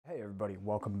everybody.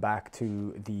 Welcome back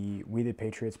to the We the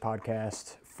Patriots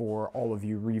podcast. For all of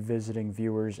you revisiting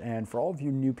viewers and for all of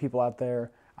you new people out there,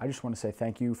 I just want to say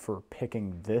thank you for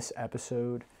picking this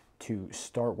episode to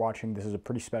start watching. This is a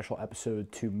pretty special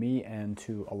episode to me and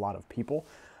to a lot of people.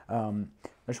 I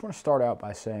just want to start out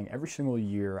by saying every single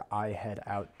year I head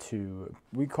out to,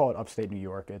 we call it upstate New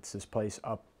York. It's this place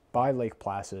up by Lake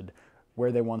Placid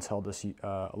where they once held this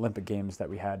Olympic Games that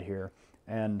we had here.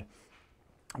 And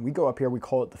we go up here, we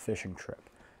call it the fishing trip.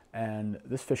 And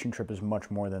this fishing trip is much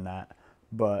more than that.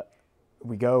 But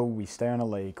we go, we stay on a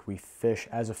lake, we fish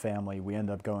as a family. We end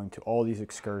up going to all these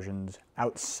excursions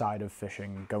outside of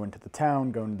fishing, go into the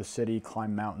town, go into the city,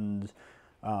 climb mountains.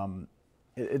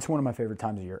 It's one of my favorite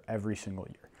times of year, every single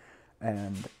year.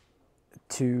 And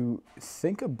to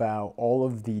think about all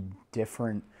of the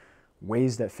different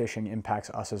ways that fishing impacts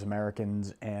us as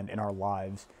Americans and in our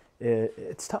lives,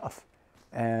 it's tough.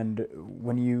 And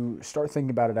when you start thinking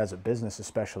about it as a business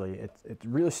especially, it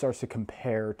really starts to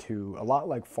compare to a lot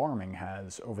like farming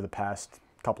has over the past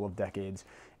couple of decades,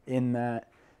 in that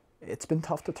it's been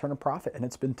tough to turn a profit and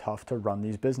it's been tough to run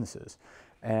these businesses.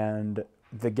 And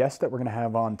the guest that we're going to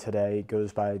have on today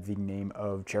goes by the name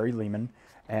of Jerry Leeman,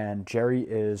 and Jerry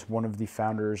is one of the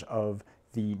founders of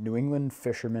the New England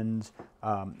Fishermen's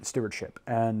Stewardship.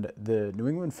 And the New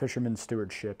England Fishermen's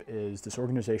Stewardship is this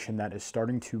organization that is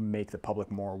starting to make the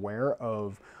public more aware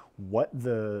of what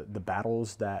the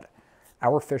battles that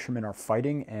our fishermen are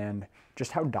fighting and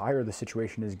just how dire the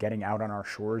situation is getting out on our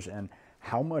shores and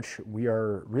how much we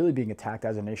are really being attacked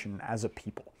as a nation, as a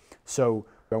people. So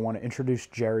I want to introduce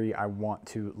Jerry. I want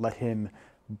to let him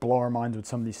blow our minds with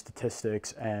some of these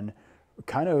statistics and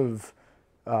kind of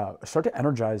start to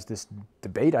energize this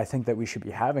debate I think that we should be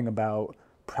having about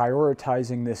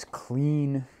prioritizing this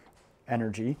clean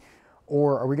energy,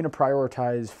 or are we going to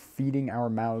prioritize feeding our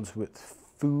mouths with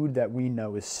food that we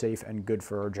know is safe and good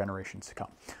for our generations to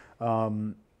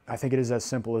come. I think it is as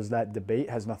simple as that. Debate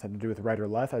has nothing to do with right or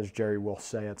left, as Jerry will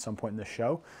say at some point in the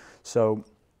show. So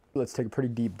let's take a pretty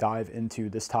deep dive into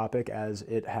this topic, as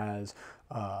it has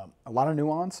a lot of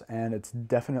nuance, and it's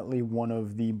definitely one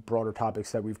of the broader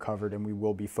topics that we've covered, and we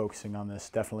will be focusing on this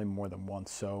definitely more than once.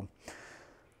 So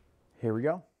here we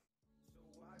go.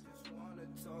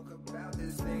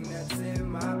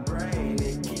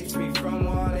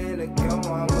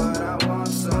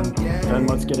 Then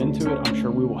let's get into it. I'm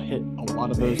sure we will hit a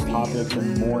lot of those topics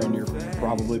and more, and you're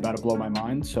probably about to blow my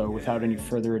mind. So without any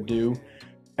further ado,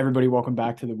 everybody, welcome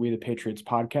back to the We the Patriots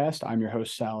podcast. I'm your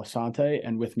host, Sal Asante,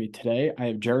 and with me today, I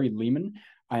have Jerry Leeman.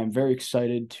 I am very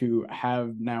excited to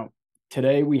have now,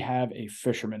 today we have a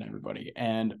fisherman, everybody,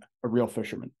 and a real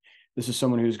fisherman. This is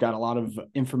someone who's got a lot of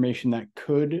information that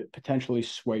could potentially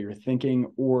sway your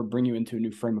thinking or bring you into a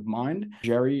new frame of mind.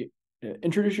 Jerry,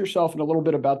 introduce yourself and a little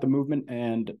bit about the movement,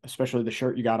 and especially the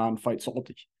shirt you got on,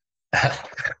 FightSalty.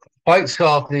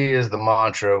 FightSalty is the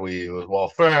mantra we use. Well,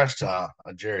 first,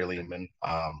 Jerry Leeman.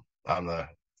 I'm the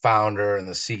founder and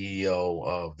the CEO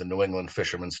of the New England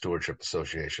Fishermen's Stewardship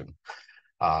Association.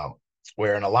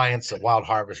 We're an alliance of wild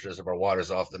harvesters of our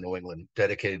waters off the New England,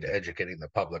 dedicated to educating the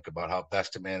public about how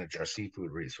best to manage our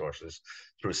seafood resources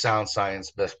through sound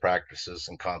science, best practices,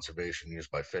 and conservation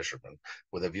used by fishermen,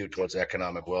 with a view towards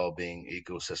economic well-being,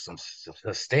 ecosystem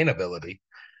sustainability,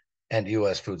 and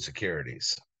U.S. food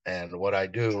securities. And what I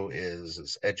do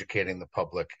is educating the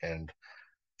public and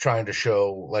trying to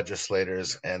show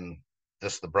legislators and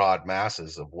just the broad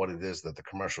masses of what it is that the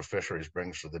commercial fisheries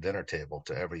brings to the dinner table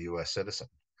to every U.S. citizen.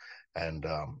 And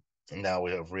now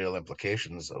we have real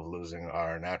implications of losing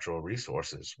our natural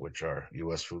resources, which are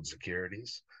U.S. food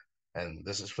securities. And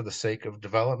this is for the sake of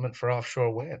development for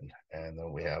offshore wind. And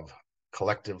then we have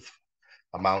collective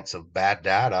amounts of bad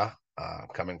data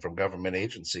coming from government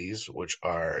agencies, which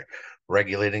are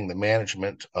regulating the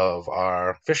management of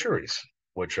our fisheries,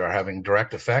 which are having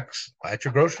direct effects at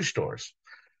your grocery stores.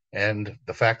 And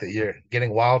the fact that you're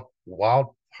getting wild,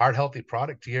 heart healthy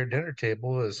product to your dinner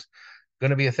table is going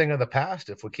to be a thing of the past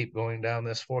if we keep going down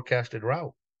this forecasted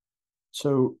route.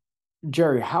 So,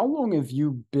 Jerry, how long have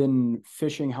you been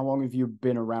fishing? How long have you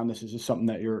been around this? Is this something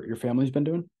that your family's been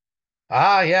doing?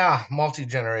 Yeah,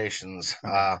 multi-generations.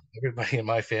 Everybody in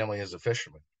my family is a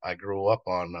fisherman. I grew up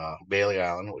on Bailey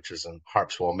Island, which is in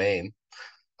Harpswell, Maine.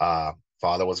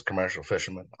 Father was a commercial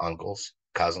fisherman, uncles,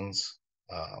 cousins.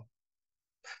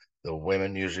 The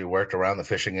women usually worked around the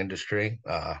fishing industry.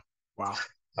 Wow.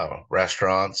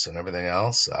 Restaurants and everything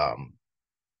else.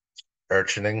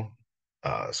 Urchining,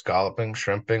 scalloping,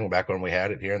 shrimping, back when we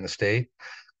had it here in the state.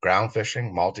 Ground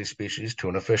fishing, multi-species,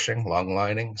 tuna fishing, long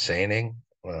lining, seining,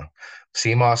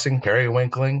 sea mossing,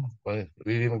 periwinkling. We've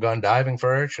even gone diving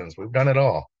for urchins. We've done it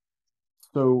all.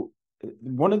 So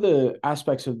one of the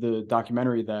aspects of the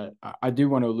documentary that I do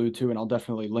want to allude to, and I'll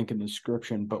definitely link in the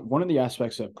description, but one of the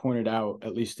aspects that pointed out,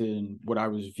 at least in what I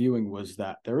was viewing, was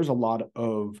that there is a lot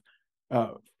of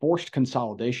forced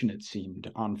consolidation, it seemed,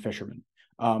 on fishermen.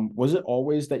 Was it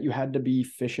always that you had to be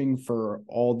fishing for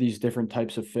all these different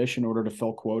types of fish in order to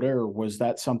fill quota, or was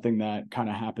that something that kind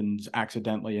of happens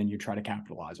accidentally and you try to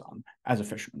capitalize on as a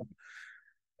fisherman?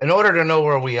 In order to know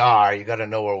where we are, you got to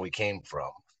know where we came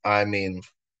from. I mean,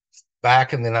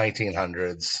 back in the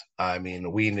 1900s, I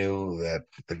mean, we knew that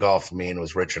the Gulf of Maine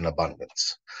was rich in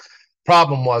abundance.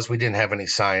 Problem was we didn't have any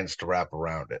science to wrap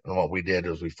around it. And what we did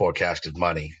is we forecasted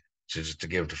money to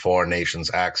give to foreign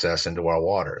nations access into our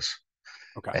waters.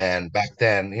 Okay. And back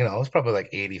then, it was probably like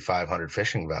 8,500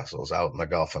 fishing vessels out in the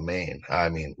Gulf of Maine. I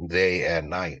mean, day and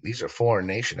night. These are foreign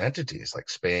nation entities like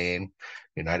Spain,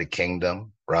 United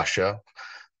Kingdom, Russia.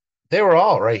 They were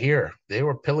all right here. They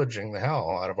were pillaging the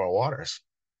hell out of our waters.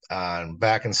 And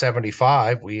back in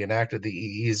 '75, we enacted the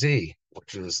EEZ,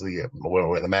 which is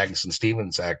where the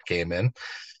Magnuson-Stevens Act came in,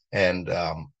 and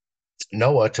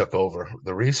NOAA took over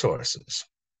the resources,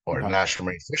 or Okay. National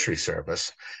Marine Fishery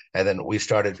Service, and then we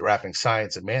started wrapping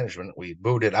science and management. We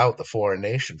booted out the foreign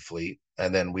nation fleet,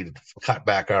 and then we cut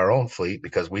back our own fleet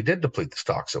because we did deplete the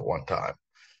stocks at one time.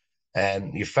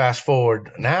 And you fast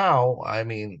forward now, I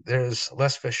mean, there's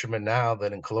less fishermen now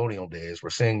than in colonial days.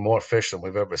 We're seeing more fish than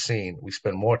we've ever seen. We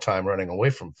spend more time running away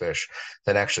from fish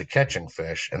than actually catching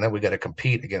fish. And then we got to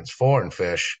compete against foreign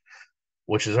fish,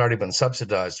 which has already been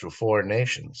subsidized through foreign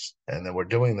nations. And then we're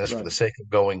doing this for Right. the sake of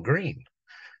going green.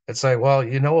 It's like, well,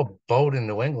 a boat in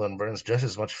New England burns just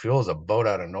as much fuel as a boat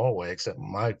out of Norway, except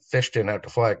my fish didn't have to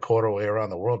fly a quarter way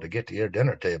around the world to get to your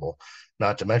dinner table,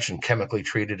 not to mention chemically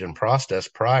treated and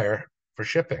processed prior for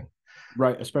shipping.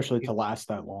 Right. Especially to last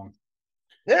that long.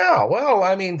 Yeah, well,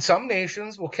 I mean, some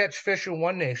nations will catch fish in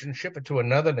one nation, ship it to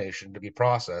another nation to be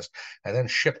processed, and then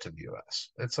shipped to the US.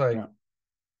 It's like Yeah.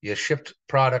 you shipped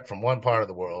product from one part of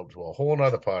the world to a whole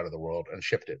other part of the world and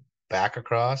shipped it back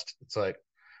across. It's like,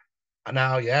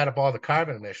 now you add up all the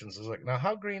carbon emissions. It's like, now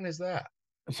how green is that?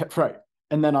 Right.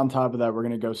 And then on top of that, we're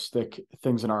going to go stick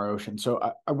things in our ocean. So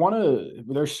I want to,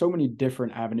 there's so many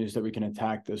different avenues that we can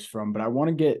attack this from, but I want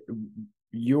to get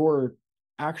your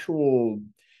actual,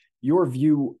 your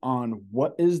view on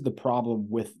what is the problem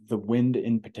with the wind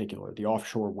in particular, the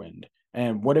offshore wind,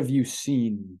 and what have you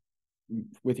seen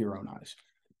with your own eyes?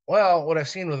 Well, what I've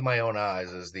seen with my own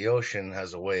eyes is the ocean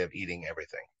has a way of eating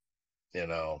everything. You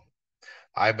know,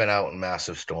 I've been out in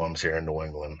massive storms here in New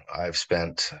England. I've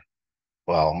spent,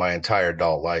 well, my entire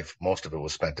adult life, most of it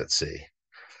was spent at sea.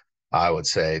 I would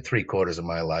say 3/4 of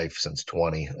my life since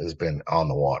 20 has been on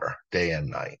the water, day and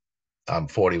night. I'm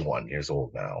 41 years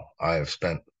old now. I have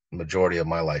spent the majority of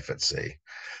my life at sea.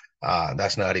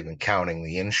 That's not even counting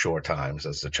the inshore times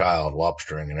as a child,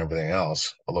 lobstering and everything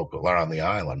else local around the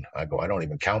island. I don't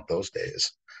even count those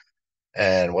days.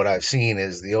 And what I've seen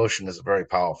is the ocean is a very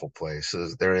powerful place.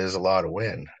 There is a lot of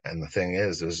wind. And the thing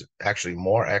is, there's actually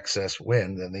more excess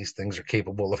wind than these things are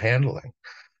capable of handling.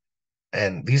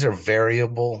 And these are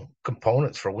variable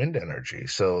components for wind energy.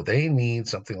 So they need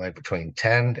something like between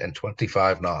 10 and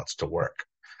 25 knots to work.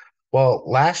 Well,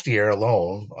 last year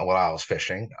alone, while I was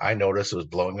fishing, I noticed it was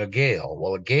blowing a gale.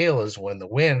 Well, a gale is when the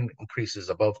wind increases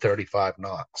above 35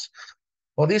 knots.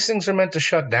 Well, these things are meant to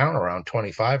shut down around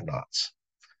 25 knots.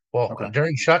 Well, Okay.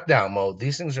 during shutdown mode,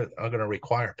 these things are going to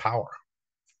require power,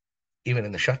 even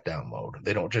in the shutdown mode.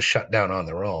 They don't just shut down on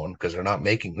their own because they're not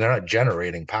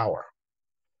generating power.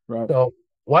 Right. So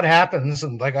what happens?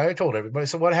 And like I told everybody,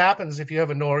 so what happens if you have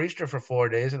a nor'easter for 4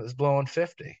 days and it's blowing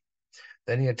 50?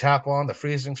 Then you tap on the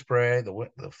freezing spray,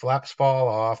 the flaps fall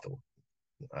off.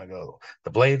 I go,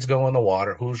 the blades go in the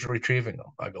water. Who's retrieving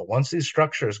them? I go, once these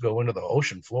structures go into the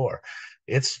ocean floor,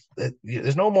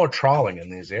 there's no more trawling in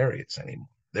these areas anymore.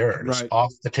 They're just Right.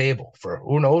 off the table for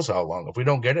who knows how long. If we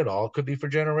don't get it all, it could be for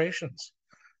generations.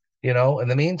 In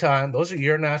the meantime, those are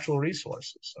your natural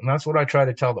resources. And that's what I try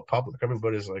to tell the public.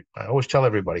 Everybody's like, I always tell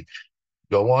everybody,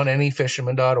 go on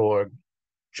anyfisherman.org,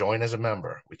 join as a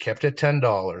member. We kept it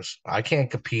 $10. I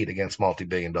can't compete against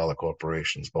multi-billion-dollar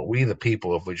corporations, but we, the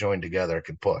people, if we join together,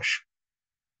 can push.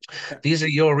 These are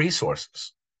your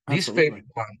resources. These fish Absolutely.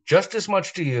 belong just as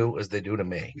much to you as they do to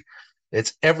me.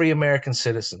 It's every American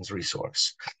citizen's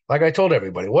resource. Like I told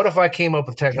everybody, what if I came up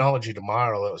with technology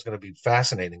tomorrow that was going to be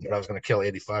fascinating, but I was going to kill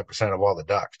 85% of all the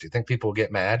ducks? Do you think people will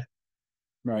get mad?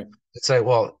 Right. It's like,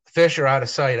 well, fish are out of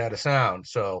sight, out of sound.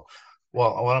 So,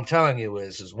 well, what I'm telling you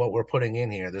is what we're putting in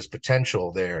here. There's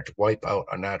potential there to wipe out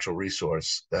a natural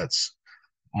resource that's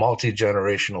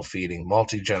multi-generational feeding,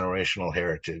 multi-generational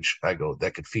heritage. I go,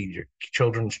 that could feed your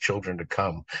children's children to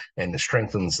come, and it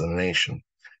strengthens the nation.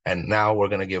 And now we're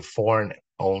going to give foreign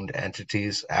owned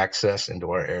entities access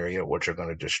into our area, which are going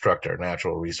to destruct our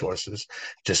natural resources,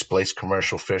 displace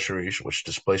commercial fisheries, which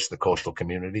displace the coastal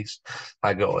communities.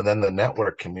 I go, and then the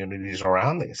network communities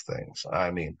around these things.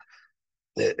 I mean,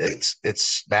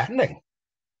 it's maddening.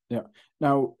 Yeah.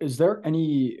 Now, is there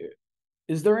any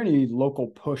local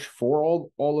push for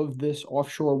all of this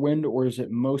offshore wind, or is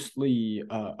it mostly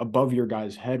above your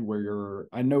guys' head where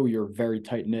I know you're very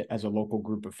tight knit as a local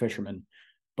group of fishermen,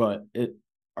 but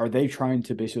are they trying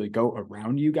to basically go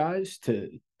around you guys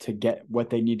to get what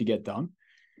they need to get done?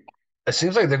 It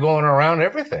seems like they're going around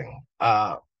everything.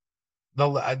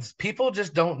 The people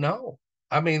just don't know.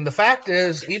 I mean, the fact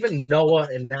is, even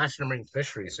NOAA and National Marine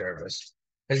Fisheries Service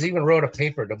has even wrote a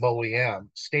paper to OEM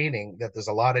stating that there's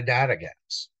a lot of data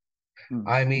gaps. Hmm.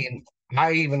 I mean,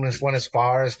 I even went as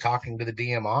far as talking to the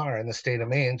DMR in the state of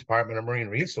Maine, Department of Marine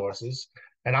Resources,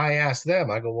 and I asked them,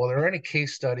 I go, well, are there any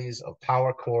case studies of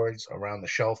power cords around the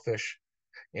shellfish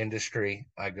industry?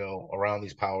 I go, around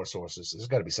these power sources? There's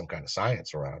got to be some kind of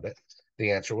science around it.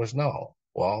 The answer was no.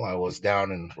 Well, I was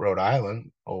down in Rhode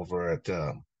Island over at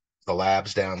the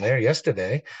labs down there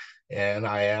yesterday, and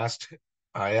I asked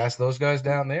those guys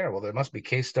down there, well, there must be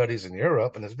case studies in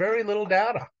Europe, and there's very little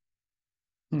data,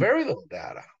 Hmm. very little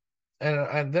data.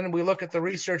 And then we look at the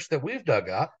research that we've dug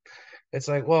up. It's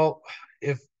like, well,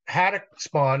 if haddock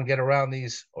spawn get around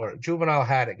these, or juvenile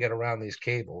haddock get around these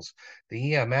cables,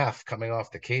 the EMF coming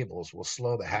off the cables will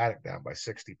slow the haddock down by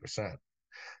 60%.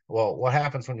 Well, what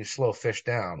happens when you slow fish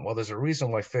down? Well, there's a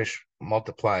reason why fish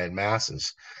multiply in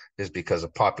masses is because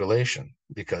of population,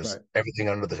 because Right. everything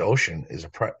under the ocean is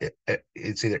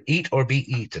it's either eat or be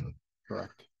eaten.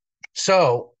 Correct.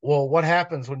 So, well, what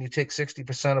happens when you take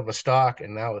 60% of a stock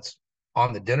and now it's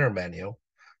on the dinner menu?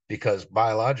 Because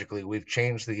biologically we've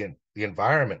changed the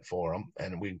environment for them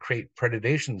and we create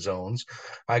predation zones.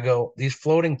 I go, these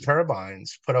floating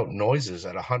turbines put out noises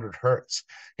at 100 hertz.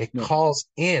 It Yeah. calls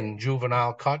in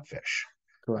juvenile codfish.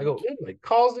 I go, Correct. it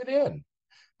calls it in.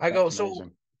 I go, That's so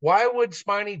amazing. why would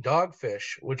spiny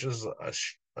dogfish, which is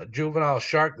a juvenile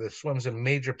shark that swims in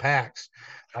major packs,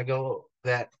 I go,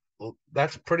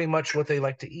 that's pretty much what they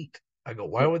like to eat. I go,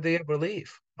 why Yeah. would they ever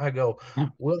leave? I go,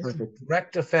 we'll have Perfect.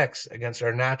 direct effects against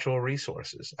our natural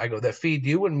resources. I go, that feed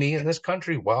you and me in this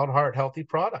country wild, heart, healthy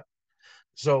product.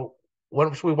 So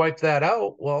once we wipe that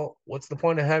out, well, what's the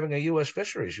point of having a U.S.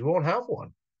 fisheries? You won't have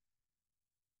one.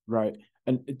 Right.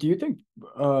 And do you think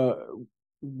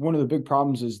one of the big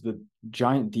problems is the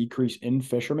giant decrease in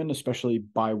fishermen, especially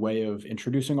by way of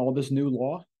introducing all this new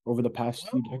law over the past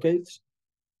few Well, decades?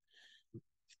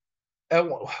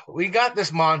 we got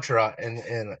this mantra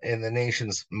in the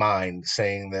nation's mind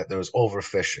saying that there was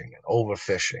overfishing and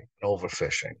overfishing and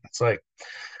overfishing. It's like,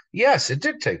 yes, it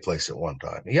did take place at one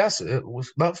time. Yes, it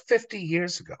was about 50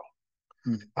 years ago.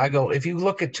 Hmm. I go, if you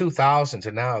look at 2000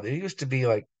 to now, there used to be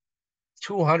like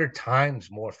 200 times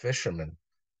more fishermen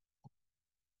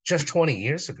just 20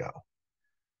 years ago.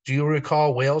 Do you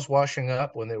recall whales washing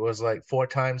up when there was like four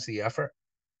times the effort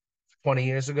 20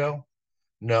 years ago?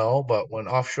 No, but when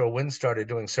offshore wind started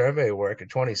doing survey work in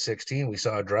 2016, we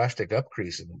saw a drastic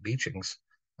increase in beachings.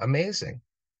 Amazing.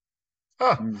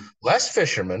 Huh. Hmm. Less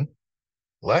fishermen,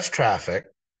 less traffic,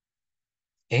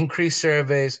 increased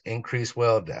surveys, increased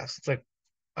whale deaths. It's like,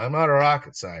 I'm not a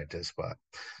rocket scientist, but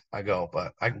I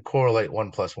can correlate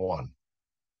 1+1.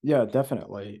 Yeah,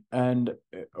 definitely. And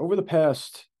over the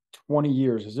past 20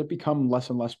 years, has it become less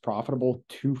and less profitable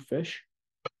to fish?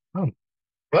 Hmm.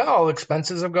 Well,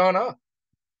 expenses have gone up,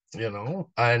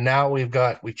 and now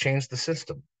we changed the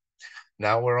system.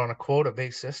 Now we're on a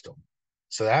quota-based system.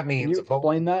 So that Can means you a boat,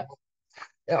 explain that?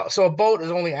 yeah, so a boat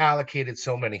is only allocated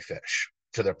so many fish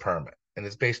to their permit, and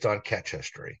it's based on catch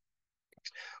history.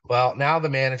 Well, now the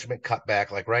management cut back.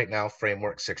 Like right now,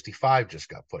 Framework 65 just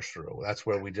got pushed through. That's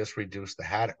where we just reduced the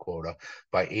haddock quota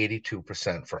by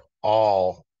 82% for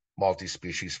all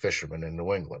multi-species fishermen in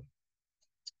New England.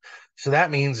 So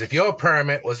that means if your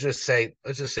permit was let's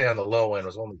just say on the low end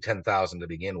was only 10,000 to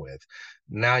begin with,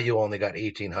 now you only got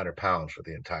 1,800 pounds for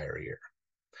the entire year.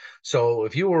 So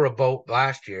if you were a boat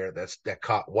last year that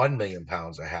caught 1 million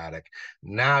pounds of haddock,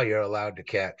 now you're allowed to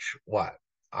catch what?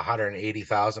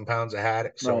 180,000 pounds of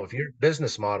haddock. So Right. if your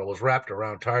business model was wrapped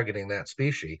around targeting that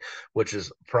species, which is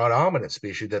predominant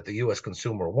species that the U.S.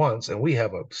 consumer wants, and we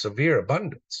have a severe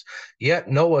abundance, yet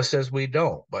NOAA says we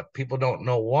don't, but people don't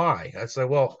know why. I'd say,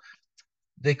 well,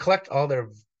 they collect all their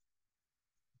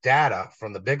data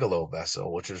from the Bigelow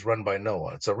vessel, which is run by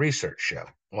NOAA. It's a research ship.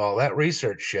 Well, that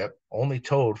research ship only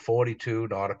towed 42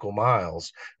 nautical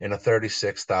miles in a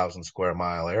 36,000 square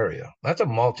mile area. That's a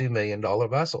multi-million-dollar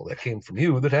vessel that came from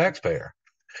you, the taxpayer.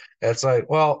 It's like,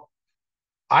 well,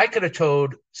 I could have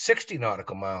towed 60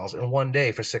 nautical miles in one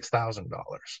day for $6,000.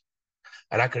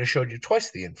 And I could have showed you twice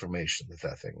the information that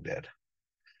that thing did.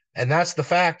 And that's the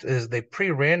fact is they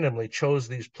pre-randomly chose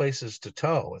these places to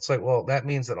tow. It's like, well, that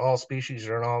means that all species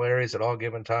are in all areas at all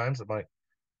given times. I'm like,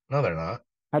 no, they're not.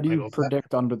 How do I you go,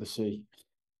 predict under the sea?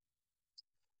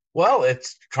 well,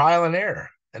 it's trial and error.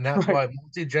 And that's Right. why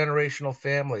multi-generational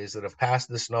families that have passed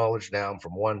this knowledge down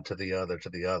from one to the other to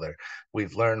the other,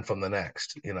 we've learned from the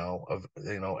next,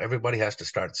 everybody has to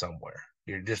start somewhere.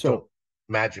 You just don't So,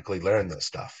 magically learn this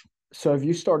stuff. so have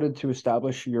you started to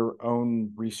establish your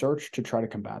own research to try to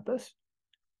combat this?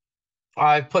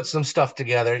 I've put some stuff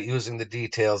together using the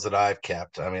details that I've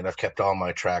kept. I mean, I've kept all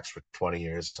my tracks for 20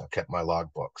 years. I've kept my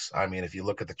logbooks. I mean, if you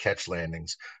look at the catch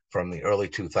landings from the early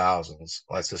 2000s,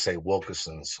 let's just say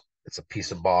Wilkerson's, it's a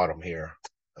piece of bottom here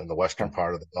in the western Okay.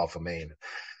 part of the Gulf of Maine.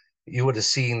 You would have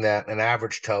seen that an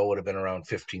average tow would have been around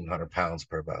 1,500 pounds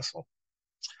per vessel.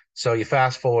 So you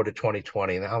fast forward to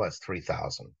 2020, now that's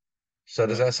 3,000. So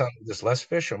does Yeah, that sound like there's less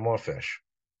fish or more fish?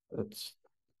 it's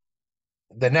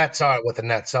The nets are what the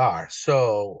nets are.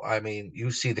 So, I mean,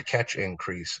 you see the catch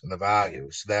increase in the value.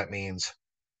 So that means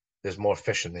there's more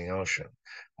fish in the ocean.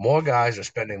 More guys are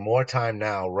spending more time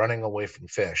now running away from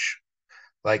fish.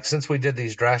 Like since we did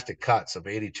these drastic cuts of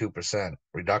 82%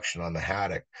 reduction on the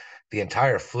haddock, the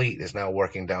entire fleet is now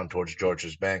working down towards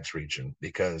Georges Banks region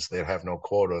because they have no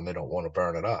quota and they don't want to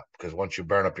burn it up. Because once you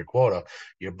burn up your quota,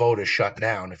 your boat is shut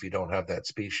down if you don't have that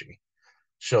species.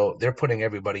 So they're putting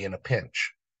everybody in a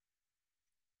pinch.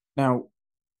 now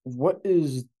what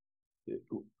is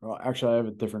well, actually I have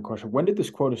a different question. When did this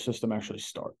quota system actually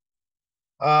start?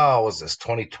 Oh, was this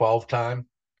 2012 time?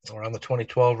 Around the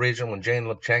 2012 region when Jane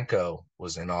Lubchenco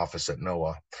was in office at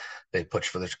NOAA, they pushed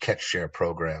for this catch share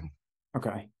program.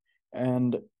 Okay.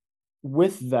 And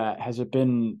with that, has it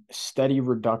been steady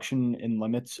reduction in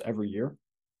limits every year?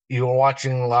 You were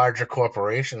watching larger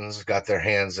corporations got their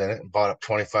hands in it and bought up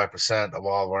 25% of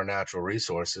all of our natural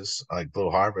resources. Like Blue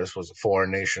Harvest was a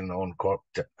foreign nation owned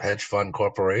hedge fund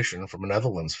corporation from a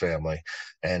Netherlands family.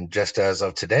 And just as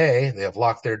of today, they have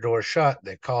locked their doors shut.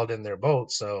 They called in their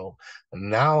boats. So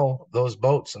now those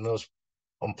boats and those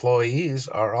employees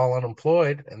are all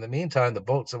unemployed. In the meantime, the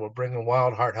boats that were bringing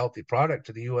wild, heart healthy product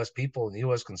to the U.S. people and the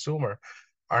U.S. consumer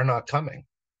are not coming.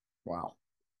 Wow.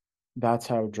 That's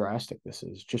how drastic this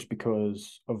is, just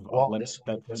because of a Well, limit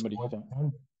that this somebody's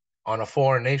done. on a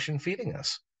foreign nation feeding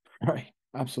us, Right.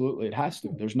 Absolutely. It has to.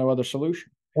 There's no other solution.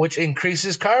 which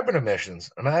increases carbon emissions.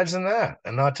 Imagine that.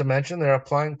 And not to mention, they're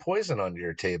applying poison onto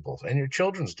your table and your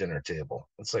children's dinner table.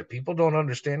 It's like people don't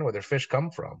understand where their fish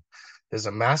come from. There's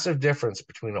a massive difference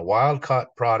between a wild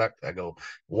caught product. I go,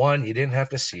 one, you didn't have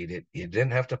to seed it, you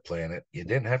didn't have to plant it, you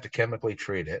didn't have to chemically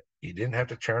treat it, you didn't have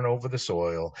to turn over the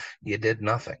soil, you did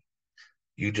nothing.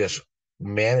 You just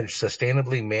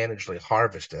sustainably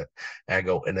harvest it and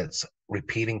go, and it's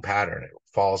repeating pattern. It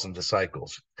falls into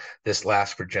cycles. This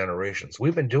lasts for generations.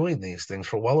 We've been doing these things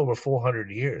for well over 400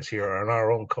 years here on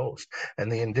our own coast,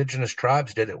 and the indigenous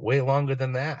tribes did it way longer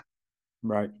than that.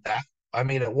 Right. I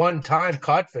mean, at one time,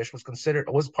 codfish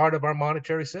was part of our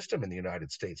monetary system in the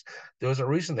United States. There was a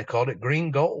reason they called it green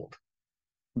gold.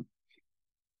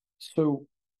 So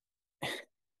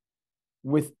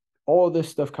with all this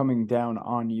stuff coming down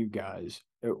on you guys,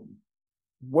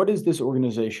 what is this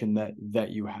organization that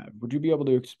you have? Would you be able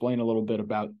to explain a little bit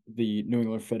about the New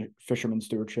England Fisherman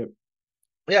Stewardship?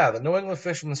 Yeah, the New England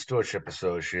Fishermen Stewardship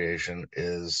Association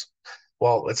is,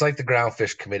 well, it's like the Ground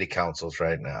Fish Committee councils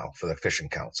right now for the Fishing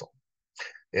Council.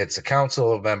 It's a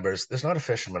council of members. There's not a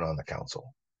fisherman on the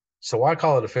council. So I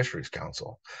call it a fisheries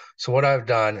council. So what I've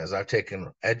done is I've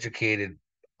taken educated,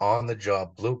 on the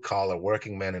job, blue collar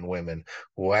working men and women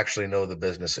who actually know the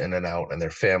business in and out and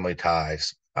their family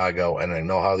ties. I go and I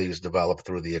know how these develop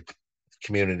through the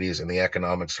communities and the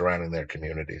economics surrounding their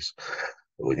communities.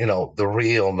 The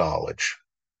real knowledge,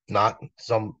 not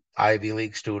some Ivy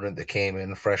League student that came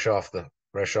in fresh off the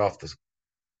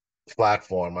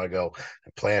platform. I go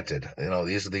planted.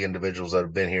 These are the individuals that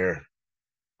have been here,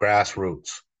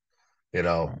 grassroots. You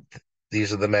know, Right.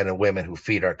 these are the men and women who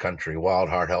feed our country, wild,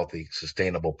 heart, healthy,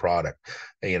 sustainable product.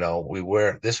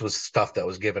 This was stuff that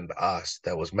was given to us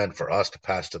that was meant for us to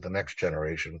pass to the next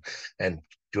generation, and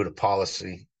due to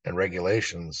policy and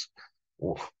regulations,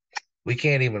 we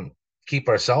can't even keep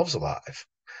ourselves alive.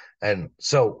 And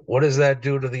so, what does that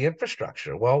do to the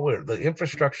infrastructure? Well, the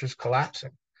infrastructure is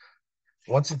collapsing.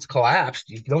 once it's collapsed,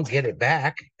 you don't get it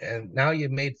back. And now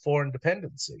you've made foreign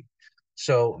dependency.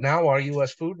 So now our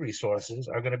U.S. food resources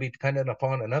are going to be dependent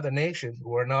upon another nation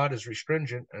who are not as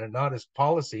restringent and not as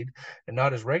policied and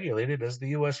not as regulated as the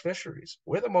U.S. fisheries.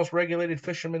 We're the most regulated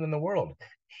fishermen in the world,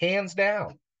 hands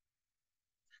down.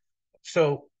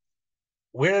 So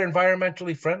we're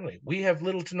environmentally friendly. We have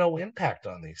little to no impact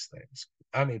on these things.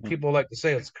 I mean, people like to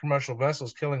say it's commercial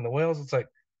vessels killing the whales. It's like,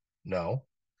 no.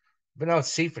 I've been out at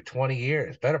sea for 20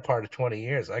 years, better part of 20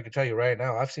 years. I can tell you right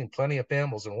now, I've seen plenty of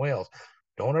mammals and whales.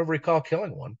 Don't ever recall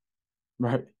killing one.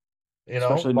 Right. You know,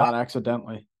 Especially not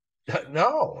accidentally.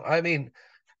 no, I mean,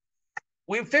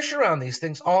 we fish around these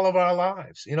things all of our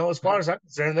lives. You know, as far as I'm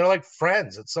concerned, they're like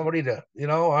friends. It's somebody to,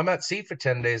 I'm at sea for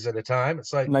 10 days at a time.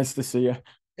 It's like, Nice to see you.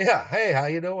 yeah, hey, how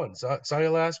you doing? Saw you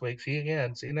last week. See you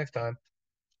again. See you next time.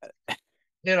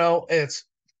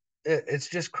 It's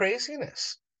just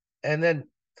craziness. And then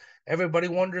everybody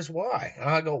wonders why. And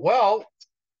I go, well,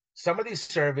 some of these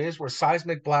surveys were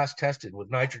seismic blast tested with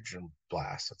nitrogen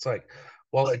blasts. It's like,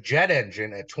 well, a jet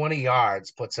engine at 20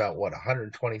 yards puts out what,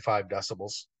 125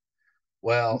 decibels?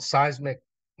 Well, seismic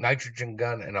nitrogen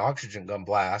gun and oxygen gun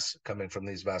blasts coming from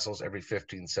these vessels every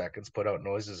 15 seconds put out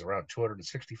noises around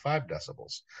 265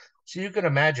 decibels. So you can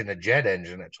imagine a jet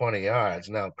engine at 20 yards.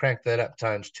 Now crank that up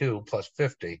times 2 plus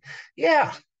 50.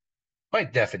 Yeah,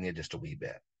 might deafen you just a wee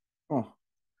bit. Oh,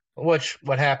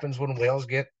 What happens when whales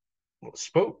get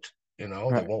spooked? They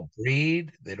right. won't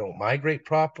breed, they don't migrate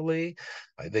properly,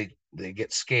 they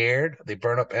get scared, they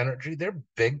burn up energy. They're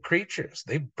big creatures,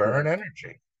 they burn Right. energy.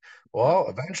 Right. Well,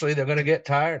 eventually they're going to get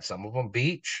tired. Some of them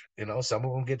beach, some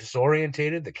of them get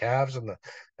disorientated. The calves and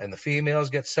the females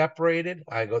get separated.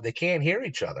 I go, they can't hear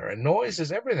each other, and noise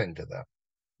is everything to them.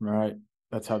 Right.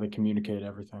 That's how they communicate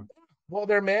everything. Well,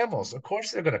 they're mammals. Of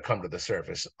course they're going to come to the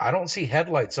surface. I don't see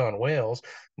headlights on whales.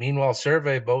 Meanwhile,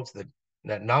 survey boats that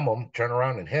numb them turn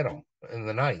around and hit them in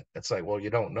the night. It's like, well, you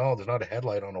don't know. There's not a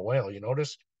headlight on a whale. You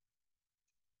notice?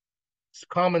 It's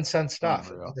common sense stuff.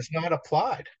 Unreal. It's not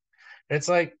applied. It's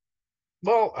like,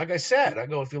 well, like I said, I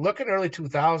go, if you look in early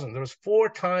 2000, there was 4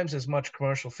 times as much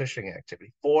commercial fishing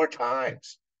activity, 4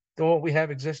 times than what we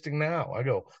have existing now. I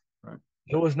go, Right.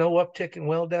 there was no uptick in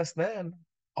whale deaths then.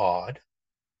 Odd.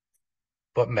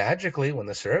 But magically, when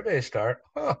the surveys start,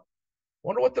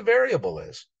 wonder what the variable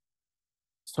is.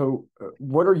 So,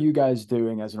 what are you guys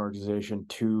doing as an organization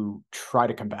to try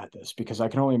to combat this? Because I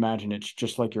can only imagine it's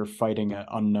just like you're fighting an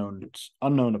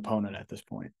unknown opponent at this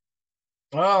point.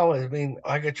 Well, I mean,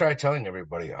 I could try telling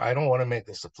everybody, I don't want to make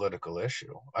this a political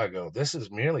issue. I go, this is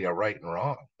merely a right and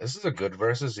wrong. This is a good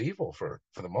versus evil for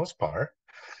the most part.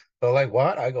 But like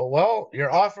what? I go, well,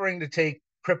 you're offering to take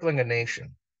crippling a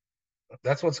nation.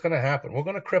 That's what's going to happen. We're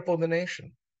going to cripple the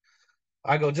nation.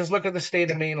 I go, just look at the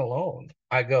state of Maine alone.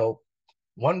 I go,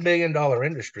 $1 billion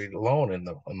industry alone in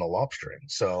the lobstering.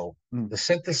 So Mm. the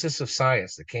synthesis of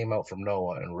science that came out from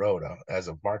NOAA and Rhoda as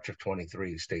of March of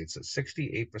 23 states that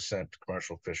 68%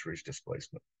 commercial fisheries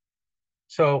displacement.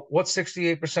 So what's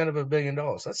 68% of $1 billion?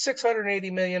 That's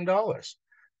 $680 million. Sure.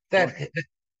 That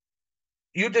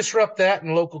you disrupt that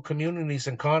in local communities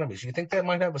and economies. You think that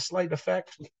might have a slight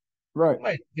effect? Right.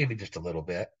 Might, maybe just a little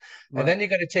bit. And Right. then you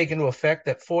got to take into effect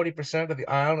that 40% of the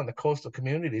island and the coastal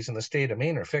communities in the state of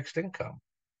Maine are fixed income.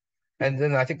 And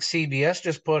then I think CBS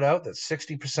just put out that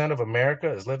 60% of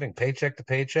America is living paycheck to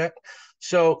paycheck.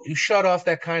 So you shut off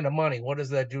that kind of money. What does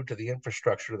that do to the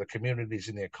infrastructure, the communities,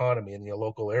 and the economy in the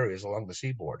local areas along the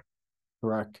seaboard?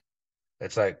 Correct.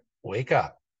 It's like, wake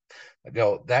up. I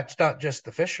go, that's not just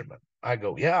the fishermen. I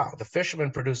go, yeah, the fishermen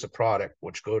produce a product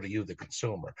which go to you, the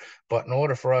consumer. But in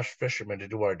order for us fishermen to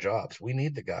do our jobs, we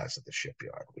need the guys at the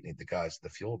shipyard. We need the guys at the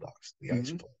fuel docks, the ice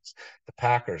Hmm. planes, the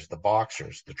packers, the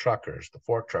boxers, the truckers, the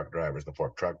fork truck drivers, the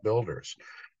fork truck builders.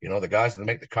 The guys that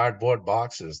make the cardboard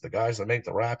boxes, the guys that make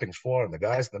the wrappings for them, the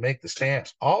guys that make the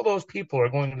stamps. All those people are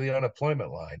going to the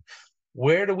unemployment line.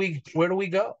 Where do we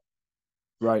go?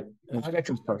 Right. It's I got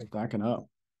going to start stacking up.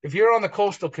 if you're on the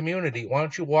coastal community, why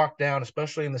don't you walk down,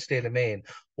 especially in the state of Maine,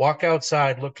 walk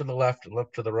outside, look to the left and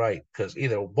look to the right, because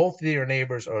either both of your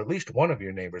neighbors or at least one of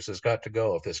your neighbors has got to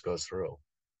go if this goes through.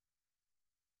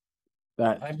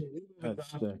 That I mean,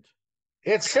 that's sick.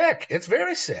 it's sick. It's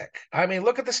very sick. I mean,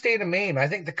 look at the state of Maine. I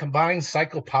think the combined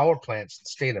cycle power plants in the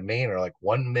state of Maine are like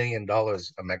 $1 million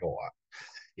a megawatt.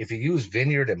 If you use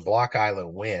Vineyard and Block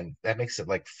Island wind, that makes it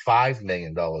like $5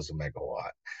 million a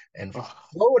megawatt. And Oh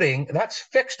floating, that's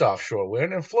fixed offshore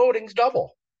wind, and floating's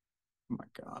double. my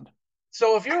God.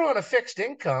 So if you're on a fixed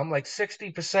income, like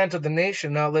 60% of the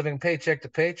nation now living paycheck to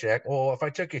paycheck, well, if I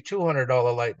took your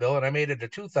 $200 light bill and I made it a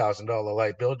 $2,000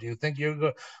 light bill, do you think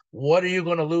what are you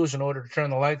going to lose in order to turn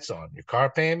the lights on? Your car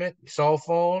payment, your cell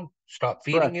phone, stop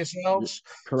feeding Correct. yourselves?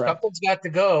 Correct. Something's got to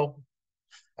go.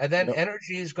 And then Yep.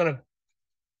 energy is going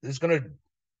to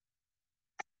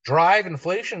drive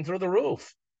inflation through the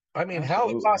roof. I mean, hell,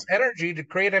 it Absolutely. costs energy to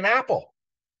create an apple.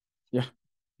 Yeah.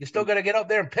 You still got to get out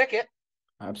there and pick it.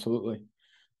 Absolutely.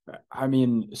 I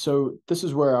mean, so this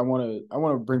is where I want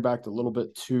to bring back a little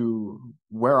bit to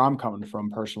where I'm coming from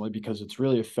personally because it's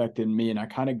really affected me, and I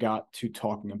kind of got to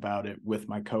talking about it with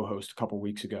my co-host a couple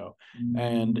weeks ago.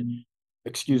 And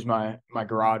excuse my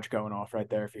garage going off right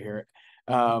there if you hear it.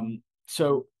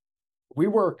 So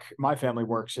my family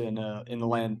works in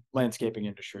the landscaping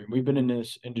industry. We've been in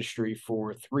this industry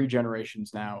for 3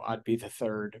 generations now. I'd be the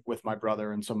third with my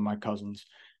brother and some of my cousins.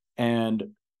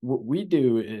 And what we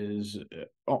do is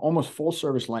almost full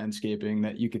service landscaping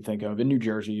that you could think of in New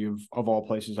Jersey, of all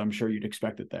places. I'm sure you'd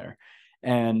expect it there.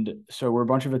 And so we're a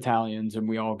bunch of Italians and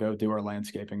we all go do our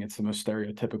landscaping. It's the most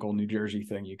stereotypical New Jersey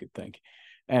thing you could think.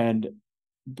 And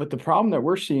but the problem that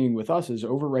we're seeing with us is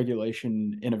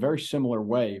overregulation in a very similar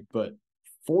way, but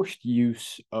forced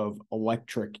use of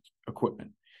electric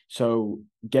equipment. So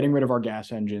getting rid of our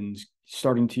gas engines,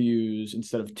 starting to use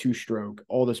instead of two-stroke,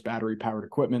 all this battery powered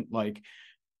equipment like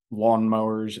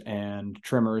lawnmowers and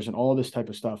trimmers and all this type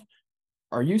of stuff.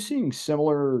 Are you seeing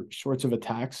similar sorts of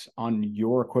attacks on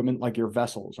your equipment, like your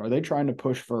vessels? Are they trying to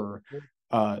push for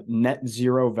net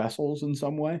zero vessels in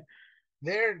some way?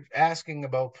 They're asking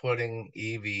about putting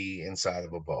EV inside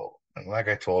of a boat. And like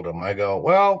I told them, I go,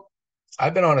 well,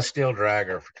 I've been on a steel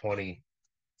dragger for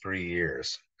 23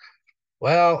 years.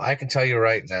 Well, I can tell you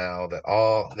right now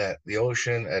that the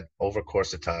ocean at over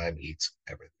course of time eats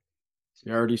everything.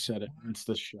 You already said it. It's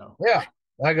this show. Yeah.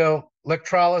 I go,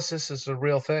 electrolysis is a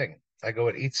real thing. I go,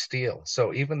 it eats steel.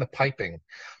 So even the piping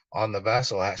on the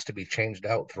vessel has to be changed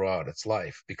out throughout its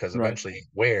life because Right. eventually it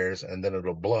wears and then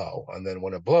it'll blow. And then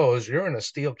when it blows, you're in a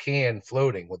steel can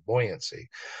floating with buoyancy.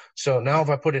 So now if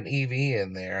I put an EV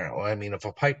in there, or I mean, if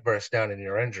a pipe bursts down in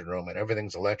your engine room and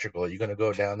everything's electrical, you're going to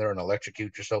go down there and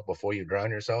electrocute yourself before you drown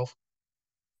yourself?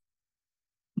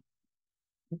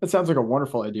 That sounds like a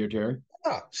wonderful idea, Jerry.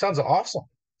 Yeah, sounds awesome.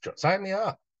 Sign me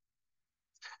up.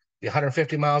 Be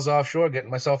 150 miles offshore,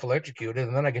 getting myself electrocuted,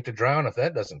 and then I get to drown if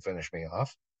that doesn't finish me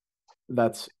off.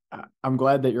 That's I'm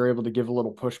glad that you're able to give a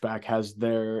little pushback. Has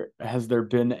there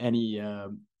been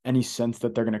any sense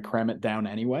that they're going to cram it down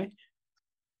anyway?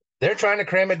 They're trying to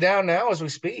cram it down now as we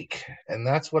speak, and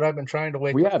that's what I've been trying to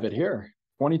wake We the. have it here.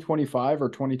 2025 or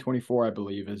 2024, I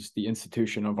believe, is the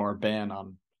institution of our ban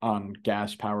on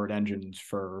gas powered engines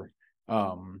for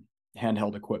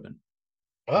handheld equipment.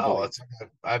 I Well, believe. it's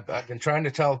I've been trying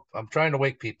to tell. I'm trying to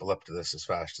wake people up to this as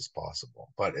fast as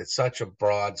possible, but it's such a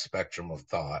broad spectrum of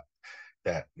thought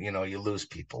that you lose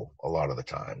people a lot of the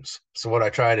times. So what I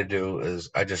try to do is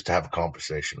I just have a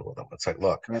conversation with them. It's like,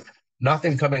 look, Right.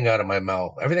 nothing coming out of my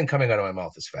mouth, everything coming out of my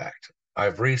mouth is fact.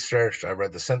 I've researched, I've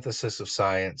read the synthesis of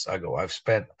science. I've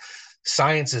spent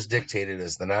science is dictated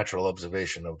as the natural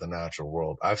observation of the natural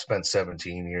world. I've spent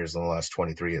 17 years in the last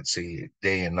 23 at sea,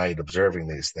 day and night, observing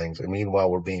these things. And meanwhile,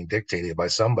 we're being dictated by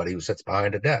somebody who sits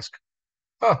behind a desk.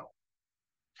 Huh.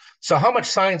 So, how much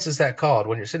science is that called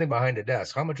when you're sitting behind a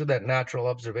desk? How much of that natural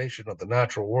observation of the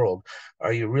natural world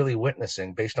are you really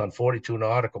witnessing based on 42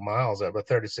 nautical miles over a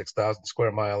 36,000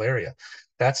 square mile area?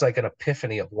 That's like an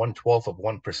epiphany of 1/12 of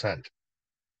 1%.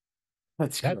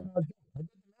 That's That's correct.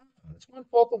 it's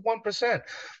 1/12 of 1%.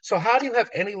 So, how do you have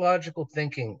any logical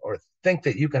thinking or think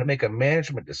that you can make a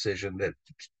management decision that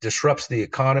disrupts the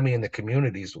economy and the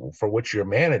communities for which you're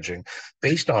managing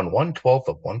based on 1/12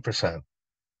 of 1%?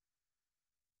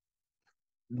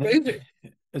 Crazy.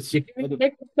 It's You can't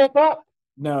make this stuff up.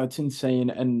 no, it's insane.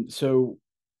 And so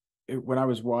when I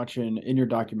was watching in your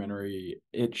documentary,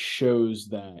 it shows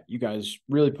that you guys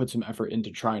really put some effort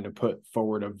into trying to put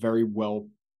forward a very well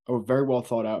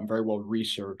thought out and very well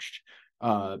researched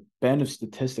band of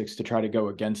statistics to try to go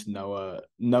against NOAA.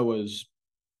 NOAA's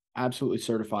absolutely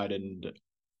certified and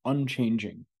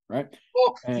unchanging, right?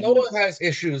 Well, And NOAA has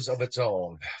issues of its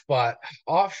own, but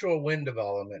offshore wind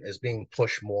development is being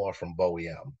pushed more from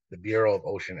BOEM, the Bureau of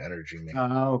Ocean Energy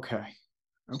Management. okay,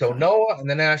 So okay, NOAA and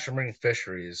the National Marine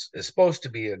Fisheries is supposed to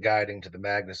be a guiding to the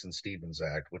Magnuson-Stevens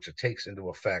Act, which it takes into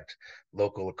effect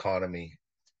local economy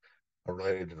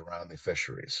related around the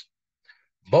fisheries.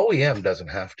 BOEM doesn't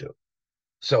have to.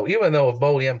 So even though if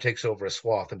BOEM takes over a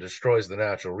swath and destroys the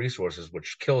natural resources,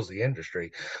 which kills the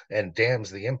industry and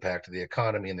dams the impact of the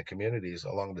economy and the communities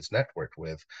along its network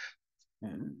with,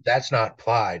 That's not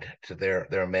applied to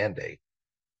their mandate.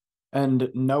 And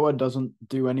NOAA doesn't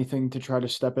do anything to try to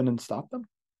step in and stop them?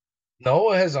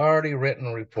 NOAA has already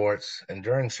written reports, and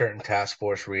during certain task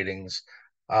force readings,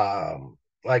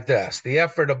 like this, the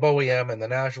effort of OEM and the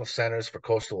National Centers for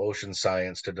Coastal Ocean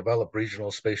Science to develop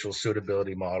regional spatial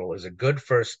suitability model is a good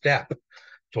first step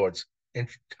towards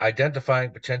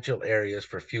identifying potential areas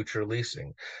for future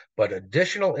leasing, but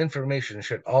additional information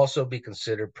should also be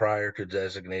considered prior to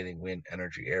designating wind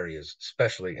energy areas,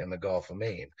 especially in the Gulf of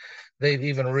Maine. They've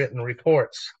even written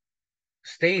reports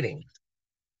stating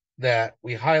that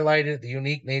we highlighted the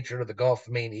unique nature of the Gulf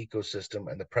of Maine ecosystem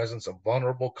and the presence of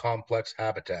vulnerable complex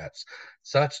habitats,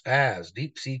 such as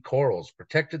deep sea corals,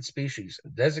 protected species,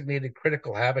 and designated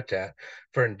critical habitat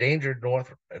for endangered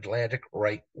North Atlantic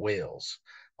right whales.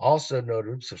 Also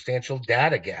noted substantial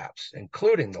data gaps,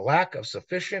 including the lack of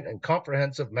sufficient and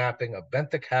comprehensive mapping of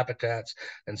benthic habitats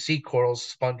and sea corals,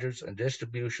 sponges, and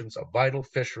distributions of vital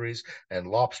fisheries and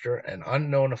lobster, and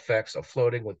unknown effects of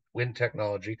floating with wind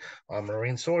technology on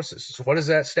marine sources. So what does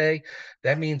that say?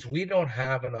 That means we don't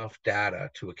have enough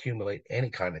data to accumulate any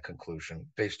kind of conclusion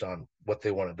based on what they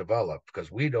want to develop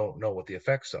because we don't know what the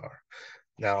effects are.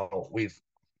 Now, we've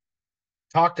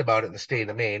talked about it in the state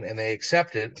of Maine, and they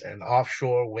accepted an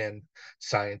offshore wind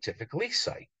scientific lease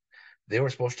site. They were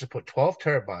supposed to put 12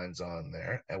 turbines on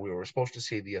there, and we were supposed to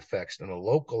see the effects in a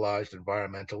localized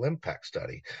environmental impact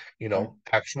study, That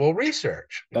actual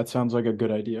research. that sounds like a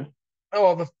good idea. Oh,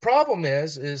 well, the problem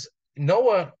is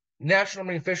NOAA, National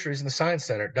Marine Fisheries and the Science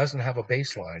Center doesn't have a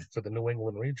baseline for the New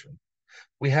England region.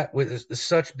 There's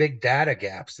such big data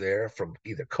gaps there from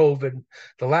either COVID.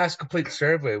 The last complete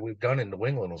survey we've done in New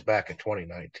England was back in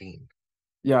 2019.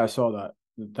 Yeah, I saw that.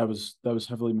 That was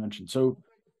heavily mentioned. So,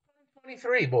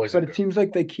 23 boys but and it girls. seems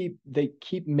like they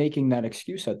keep making that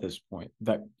excuse at this point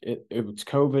that it was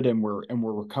COVID and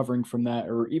we're recovering from that.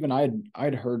 Or even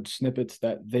I'd heard snippets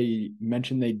that they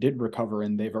mentioned they did recover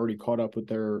and they've already caught up with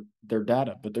their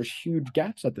data, but there's huge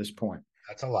gaps at this point.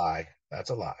 That's a lie. That's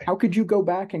a lie. How could you go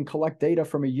back and collect data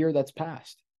from a year that's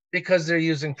passed? Because they're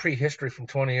using prehistory from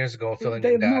 20 years ago and filling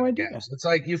They in have no data idea. gaps. It's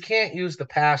like you can't use the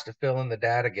past to fill in the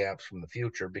data gaps from the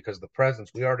future because the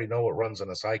present, we already know it runs in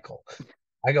a cycle.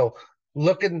 I go,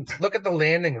 look at the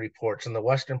landing reports in the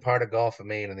western part of Gulf of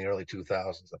Maine in the early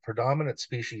 2000s. The predominant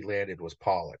species landed was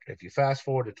pollock. If you fast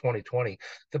forward to 2020,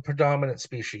 the predominant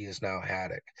species is now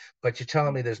haddock. But you're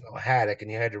telling me there's no haddock, and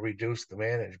you had to reduce the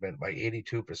management by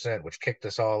 82%, which kicked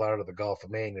us all out of the Gulf of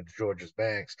Maine into Georgia's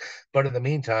banks. But in the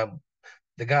meantime,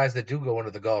 the guys that do go into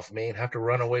the Gulf of Maine have to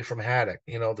run away from haddock.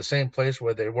 The same place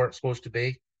where they weren't supposed to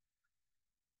be.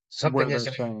 Where Something they're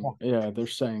isn't. saying, yeah, they're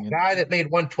saying A it. guy that made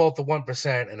 1/12 of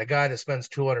 1% and a guy that spends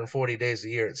 240 days a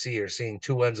year at sea are seeing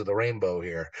two ends of the rainbow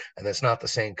here, and it's not the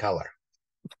same color.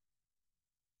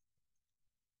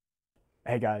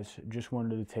 Hey guys, just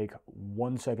wanted to take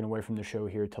 1 second away from the show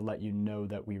here to let you know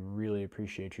that we really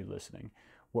appreciate you listening.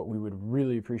 What we would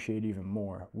really appreciate even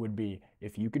more would be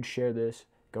if you could share this,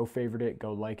 go favorite it,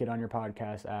 go like it on your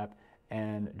podcast app,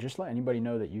 and just let anybody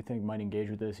know that you think might engage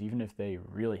with this, even if they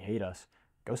really hate us.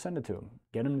 Go send it to them.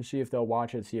 Get them to see if they'll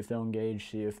watch it, see if they'll engage,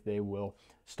 see if they will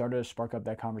start to spark up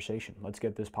that conversation. Let's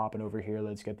get this popping over here.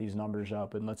 Let's get these numbers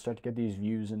up and let's start to get these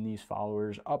views and these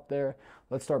followers up there.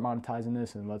 Let's start monetizing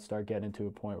this and let's start getting to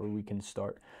a point where we can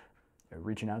start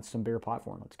reaching out to some bigger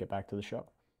platform. Let's get back to the show.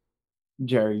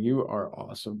 Jerry, you are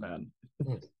awesome, man.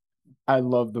 I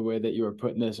love the way that you are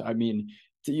putting this. I mean,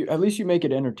 at least you make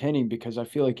it entertaining because I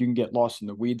feel like you can get lost in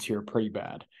the weeds here pretty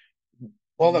bad.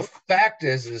 Well, the fact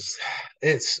is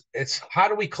it's how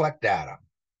do we collect data?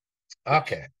 Yes.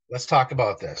 Okay, let's talk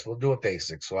about this. We'll do it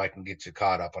basic so I can get you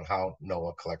caught up on how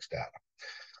NOAA collects data.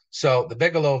 So the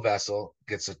Bigelow vessel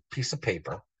gets a piece of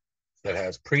paper that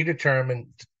has predetermined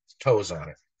tows on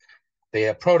it. They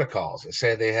have protocols that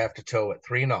say they have to tow at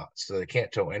 3 knots, so they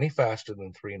can't tow any faster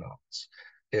than 3 knots.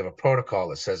 They have a protocol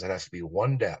that says it has to be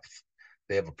one depth.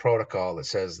 They have a protocol that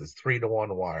says it's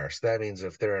 3-to-1 wire. So that means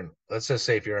if they're in, let's just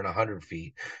say if you're in 100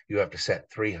 feet, you have to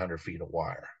set 300 feet of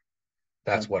wire.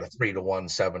 That's Okay. what a 3-to-1,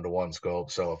 7-to-1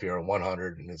 scope. So if you're in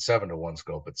 100 and it's 7-to-1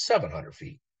 scope, it's 700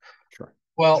 feet. Sure.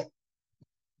 Well,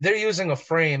 they're using a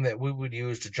frame that we would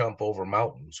use to jump over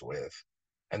mountains with.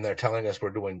 And they're telling us we're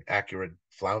doing accurate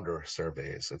flounder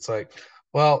surveys. It's like,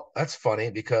 well, that's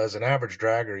funny because an average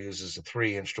dragger uses a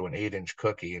 3-inch to an 8-inch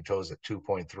cookie and tows at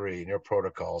 2.3, and your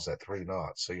protocol's at 3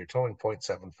 knots. So you're towing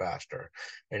 0.7 faster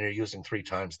and you're using 3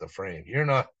 times the frame. You're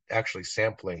not actually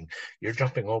sampling, you're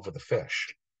jumping over the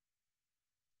fish.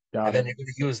 And Got then it. you're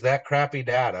going to use that crappy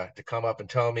data to come up and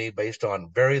tell me, based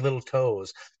on very little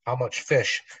toes, how much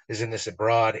fish is in this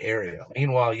broad area.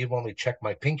 Meanwhile, you've only checked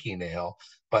my pinky nail,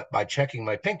 but by checking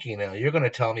my pinky nail, you're going to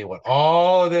tell me what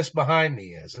all of this behind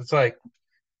me is. It's like,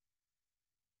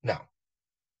 no,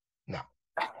 no.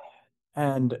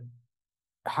 And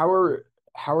how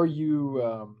are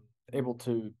you able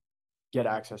to get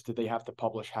access? Did they have to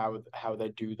publish how they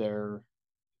do their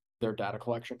data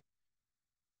collection?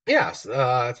 Yes,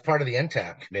 it's part of the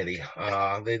NTAP committee.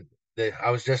 I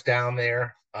was just down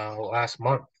there last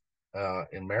month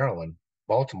in Maryland,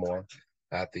 Baltimore,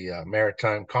 at the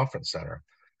Maritime Conference Center.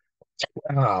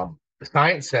 The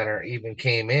Science Center even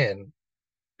came in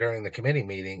during the committee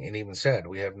meeting and even said,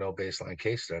 we have no baseline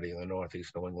case study in the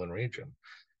Northeast New England region.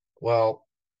 Well,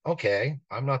 okay,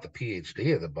 I'm not the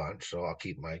PhD of the bunch, so I'll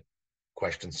keep my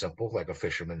question simple, like a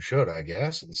fisherman should, I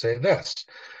guess, and say this.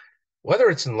 Whether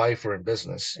it's in life or in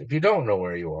business, if you don't know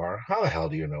where you are, how the hell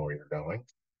do you know where you're going?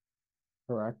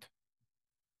 Correct.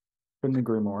 Couldn't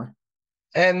agree more.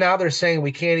 And now they're saying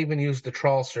we can't even use the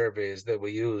trawl surveys that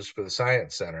we use for the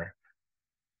Science Center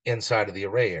inside of the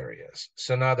array areas.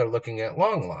 So now they're looking at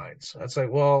long lines. It's like,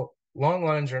 well, long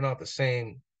lines are not the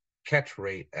same catch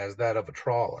rate as that of a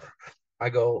trawler.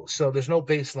 I go, so there's no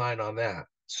baseline on that.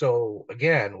 So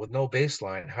again, with no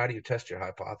baseline, how do you test your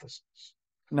hypothesis?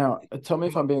 Now, tell me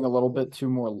if I'm being a little bit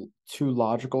too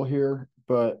logical here,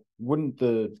 but wouldn't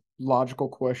the logical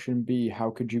question be how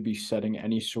could you be setting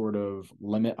any sort of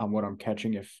limit on what I'm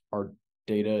catching if our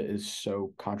data is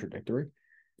so contradictory?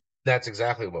 That's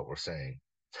exactly what we're saying.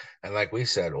 And like we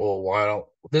said, oh, why don't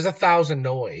there's 1,000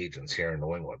 NOAA agents here in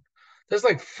New England. There's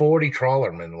like 40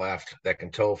 trawlermen left that can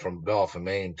tow from Gulf of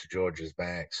Maine to Georgia's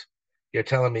banks. You're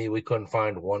telling me we couldn't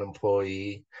find one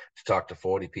employee to talk to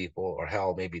 40 people, or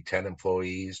hell, maybe 10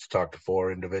 employees to talk to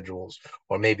four individuals,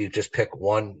 or maybe just pick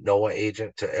one NOAA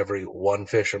agent to every one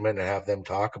fisherman and have them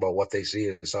talk about what they see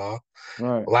and saw.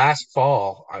 Right. Last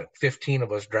fall, 15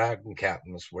 of us dragon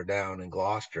captains were down in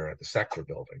Gloucester at the sector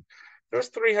building. There's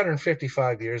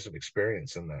 355 years of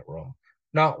experience in that room.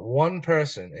 Not one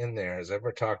person in there has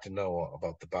ever talked to Noah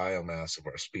about the biomass of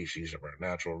our species, of our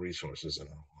natural resources, and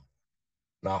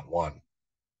not one.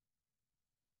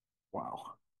 Wow.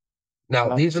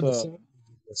 Now, these are That's the same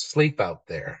that sleep out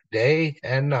there day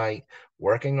and night,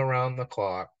 working around the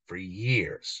clock for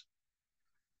years.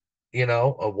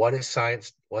 What is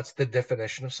science? What's the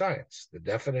definition of science? The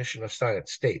definition of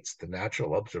science states the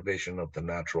natural observation of the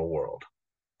natural world.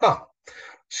 Huh.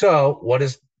 So what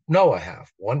does Noah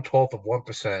have? 1/12 of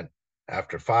 1%.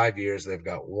 After 5 years, they've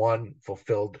got one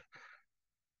fulfilled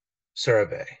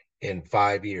survey in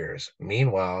 5 years.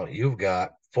 Meanwhile, you've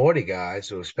got 40 guys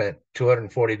who have spent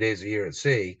 240 days a year at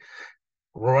sea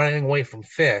running away from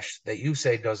fish that you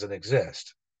say doesn't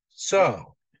exist. right.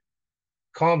 So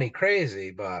call me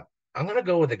crazy, but I'm going to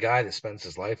go with the guy that spends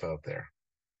his life out there.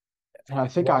 And I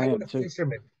think I Why would am a too.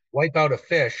 fisherman wipe out a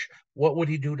fish? What would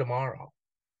he do tomorrow?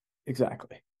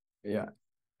 Exactly. Yeah.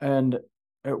 And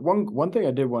one thing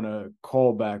I did want to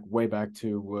call back way back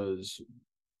to was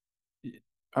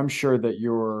I'm sure that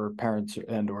your parents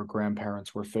and or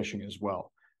grandparents were fishing as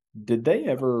well. Did they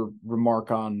ever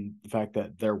remark on the fact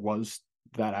that there was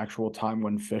that actual time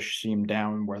when fish seemed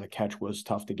down where the catch was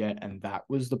tough to get, and that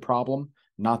was the problem,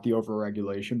 not the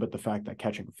overregulation, but the fact that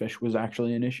catching fish was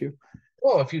actually an issue?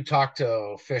 Well, if you talk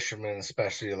to fishermen,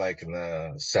 especially like in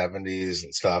the 70s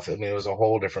and stuff, I mean, it was a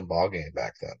whole different ballgame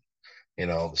back then.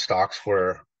 The stocks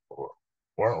weren't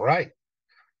right.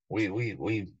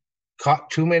 We caught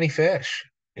too many fish.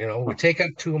 We Huh. take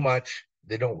out too much,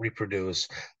 they don't reproduce,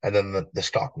 and then the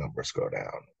stock numbers go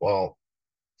down. Well,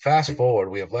 fast forward,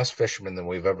 we have less fishermen than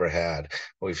we've ever had.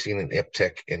 We've seen an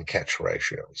uptick in catch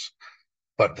ratios.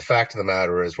 But the fact of the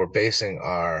matter is, we're basing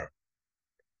our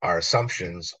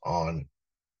assumptions on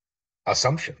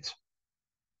assumptions.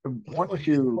 What if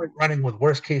We're you, running with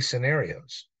worst case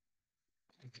scenarios.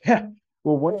 yeah,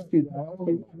 well, what if you,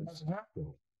 Doesn't have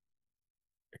to.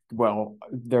 well,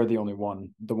 they're the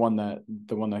one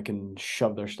that can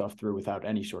shove their stuff through without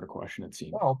any sort of question, it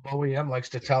seems. Well, OEM likes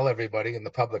to tell everybody in the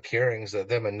public hearings that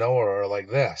them and Noah are like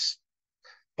this.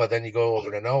 But then you go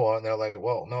over to Noah and they're like,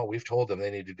 well, no, we've told them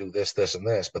they need to do this, this, and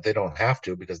this, but they don't have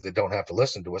to because they don't have to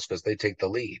listen to us because they take the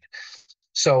lead.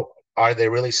 So are they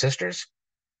really sisters?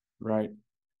 Right.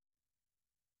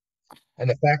 And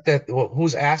the fact that, well,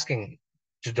 who's asking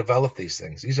to develop these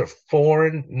things? These are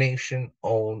foreign nation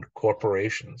owned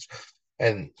corporations.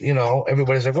 And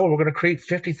everybody's like, "Oh, we're going to create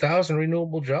 50,000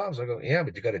 renewable jobs." I go, "Yeah,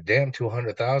 but you got a damn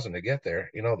 200,000 to get there.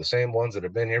 The same ones that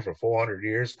have been here for 400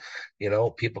 years.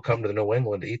 People come to the New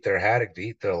England to eat their haddock, to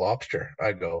eat their lobster."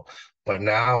 I go, "But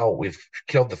now we've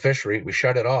killed the fishery, we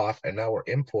shut it off, and now we're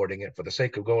importing it for the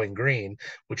sake of going green,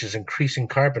 which is increasing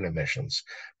carbon emissions."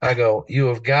 I go, "You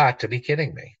have got to be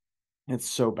kidding me." It's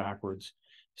so backwards.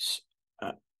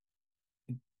 Uh,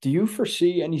 do you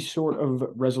foresee any sort of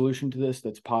resolution to this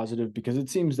that's positive? Because it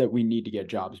seems that we need to get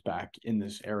jobs back in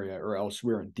this area, or else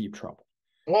we're in deep trouble.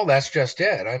 Well, that's just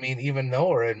it. I mean, even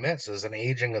Noah admits there's an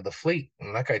aging of the fleet.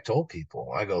 And like I told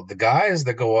people, I go, the guys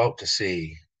that go out to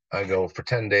sea, I go, for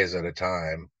 10 days at a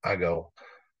time, I go,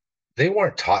 they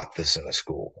weren't taught this in a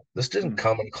school. This didn't Mm,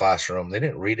 come in a classroom. They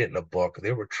didn't read it in a book.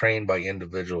 They were trained by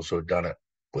individuals who had done it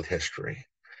with history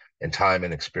and time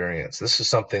and experience. This is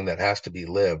something that has to be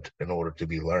lived in order to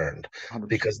be learned, 100%.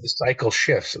 because the cycle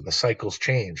shifts and the cycles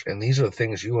change. And these are the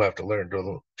things you have to learn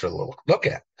to look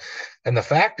at. And the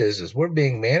fact is we're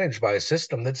being managed by a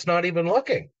system that's not even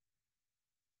looking.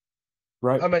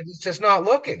 Right. I mean, it's just not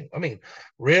looking. I mean,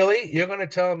 really? You're going to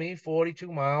tell me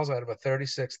 42 miles out of a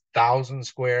 36,000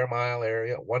 square mile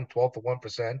area, 1/12 of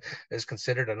 1% is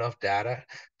considered enough data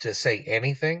to say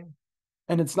anything?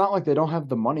 And it's not like they don't have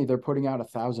the money. They're putting out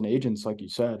 1,000 agents, like you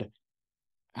said.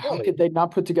 How Well, could they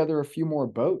not put together a few more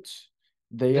boats?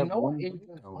 They the have NOAA one boat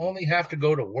agents going. only have to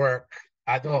go to work.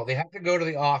 I don't know. They have to go to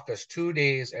the office 2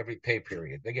 days every pay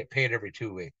period. They get paid every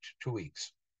 2 weeks. 2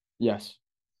 weeks. Yes.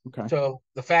 Okay. So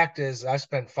the fact is, I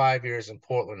spent 5 years in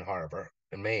Portland Harbor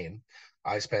in Maine.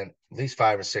 I spent at least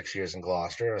 5 or 6 years in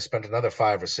Gloucester. And I spent another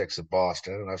 5 or 6 in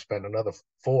Boston, and I've spent another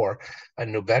 4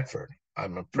 in New Bedford.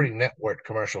 I'm a Mm, pretty networked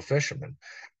commercial fisherman.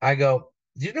 I go,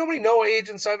 do you know how many NOAA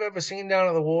agents I've ever seen down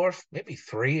at the wharf? Maybe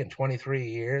 3 in 23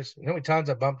 years. You know how many times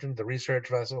I bumped into the research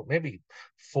vessel? Maybe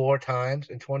 4 times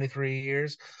in 23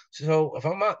 years. So if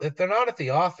they're not at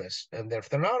the office, and if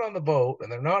they're not on the boat,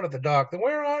 and they're not at the dock, then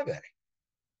where are they?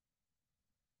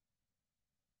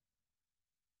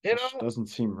 You This know, doesn't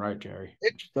seem right, Jerry.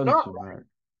 It it's just doesn't not seem right. right.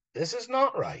 This is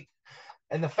not right.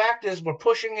 And the fact is, we're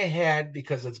pushing ahead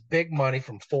because it's big money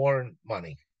from foreign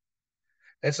money.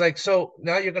 It's like, so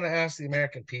now you're going to ask the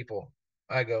American people,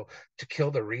 I go, to kill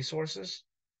their resources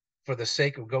for the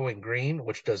sake of going green,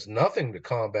 which does nothing to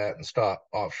combat and stop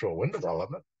offshore wind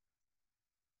development.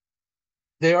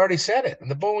 They already said it in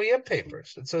the BOEM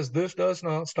papers. It says this does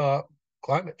not stop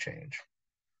climate change.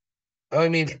 I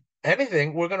mean,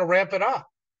 anything, we're going to ramp it up.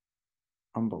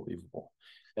 Unbelievable.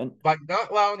 And By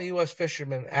not allowing the U.S.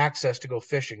 fishermen access to go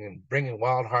fishing and bringing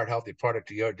wild, heart, healthy product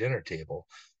to your dinner table,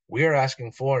 we are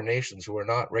asking foreign nations who are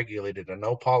not regulated and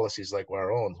no policies like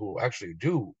our own, who actually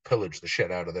do pillage the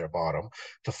shit out of their bottom,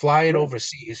 to fly it right,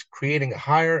 overseas, creating a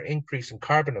higher increase in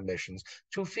carbon emissions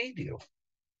to feed you.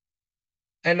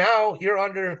 And now you're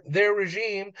under their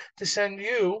regime to send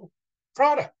you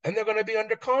product, and they're going to be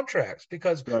under contracts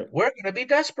because right, we're going to be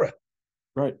desperate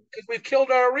right. because we've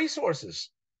killed our resources.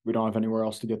 We don't have anywhere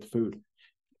else to get the food.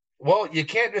 Well, you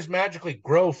can't just magically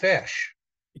grow fish,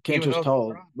 You can't even just though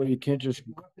tell, well, you can't just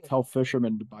tell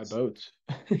fishermen to buy boats.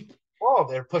 well,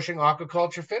 they're pushing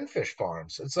aquaculture finfish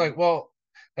farms. It's like, well,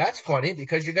 that's funny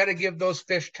because you got to give those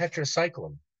fish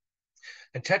tetracycline,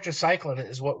 and tetracycline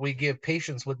is what we give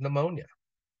patients with pneumonia.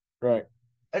 Right,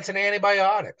 It's an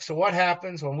antibiotic. So what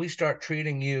happens when we start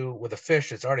treating you with a fish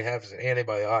that's already has an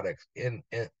antibiotic in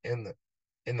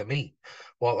the meat?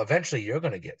 Well, eventually you're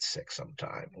going to get sick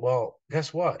sometime. Well,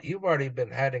 guess what? You've already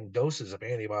been having doses of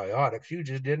antibiotics. You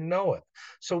just didn't know it.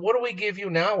 So what do we give you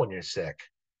now when you're sick?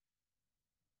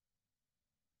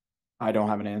 I don't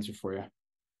have an answer for you.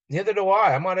 Neither do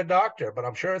I. I'm not a doctor, but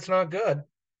I'm sure it's not good.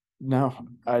 No,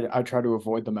 I try to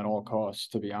avoid them at all costs,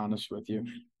 to be honest with you.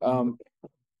 Um,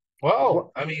 what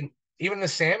Well, I mean, even the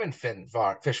salmon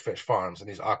fish farms and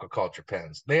these aquaculture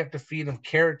pens, they have to feed them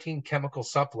carotene chemical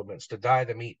supplements to dye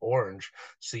the meat orange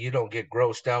so you don't get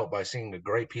grossed out by seeing a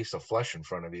great piece of flesh in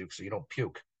front of you so you don't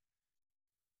puke.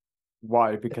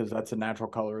 why? Because that's a natural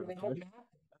color of They the fish.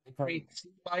 create sea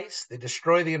lice, they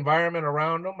destroy the environment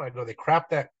around them. I go, they crap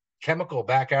that chemical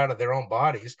back out of their own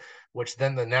bodies, which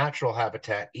then the natural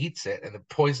habitat eats it and it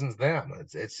poisons them.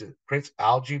 It creates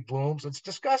algae blooms. It's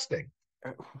disgusting.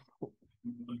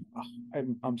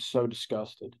 I'm so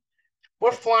disgusted.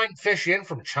 We're flying fish in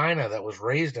from China that was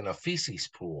raised in a feces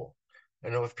pool.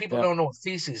 And if people Yeah, don't know what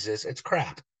feces is, it's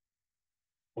crap.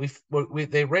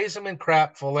 They raise them in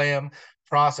crap, fillet them,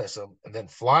 process them, and then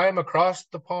fly them across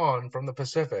the pond from the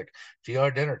Pacific to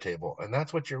your dinner table. And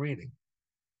that's what you're eating.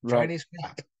 right, Chinese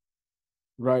crap.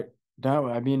 right. No,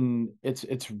 I mean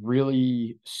it's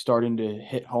really starting to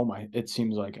hit home. It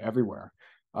seems like everywhere.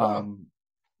 Well, Um,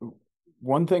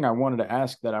 one thing I wanted to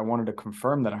ask that I wanted to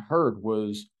confirm that I heard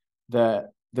was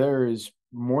that there is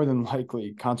more than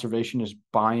likely conservation is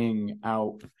buying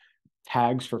out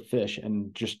tags for fish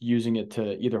and just using it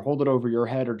to either hold it over your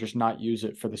head or just not use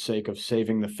it for the sake of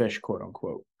saving the fish, quote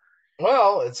unquote.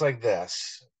 Well, it's like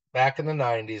this. Back in the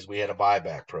 90s, we had a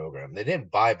buyback program. They didn't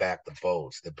buy back the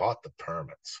boats, they bought the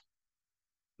permits.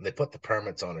 They put the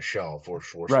permits on a shelf,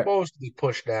 which were Right. supposed to be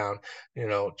pushed down,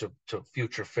 to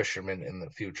future fishermen in the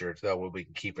future. That way we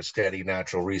can keep a steady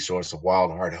natural resource of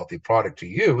wild, hard, healthy product to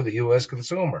you, the U.S.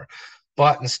 consumer.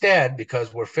 But instead,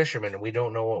 because we're fishermen and we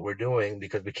don't know what we're doing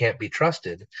because we can't be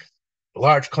trusted,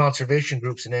 large conservation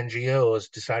groups and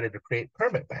NGOs decided to create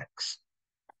permit banks.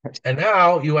 And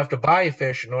now you have to buy a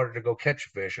fish in order to go catch a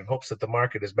fish in hopes that the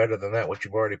market is better than that, which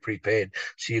you've already prepaid,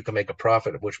 so you can make a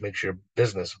profit, which makes your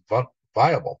business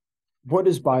viable. What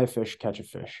is buy a fish, catch a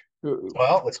fish?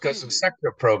 Well, it's because of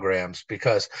sector programs.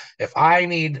 Because if I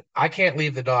can't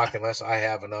leave the dock unless I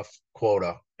have enough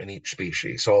quota in each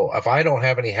species. So if I don't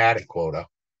have any haddock quota,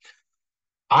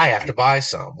 I have to buy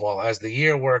some. Well, as the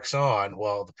year works on,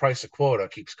 well, the price of quota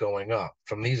keeps going up.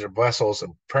 From these are vessels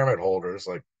and permit holders,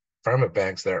 like permit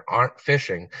banks that aren't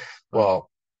fishing. Right. Well,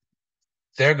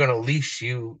 they're going to lease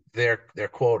you their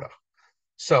quota.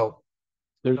 So,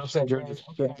 They're I'm saying, just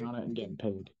sitting on it and getting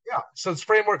paid. yeah. So this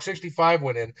framework 65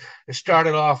 went in. It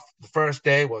started off the first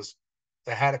day was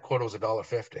the haddock quota was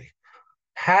 $1.50.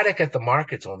 Haddock at the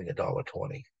market's only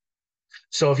 $1.20.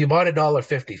 So if you bought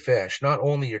 $1.50 fish, not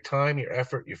only your time, your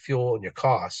effort, your fuel, and your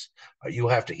costs you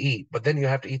have to eat, but then you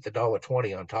have to eat the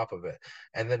 $1.20 on top of it,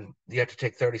 and then you have to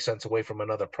take 30 cents away from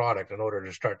another product in order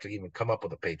to start to even come up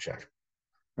with a paycheck.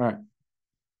 Right.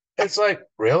 It's like,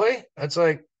 really? It's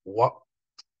like, what?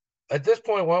 At this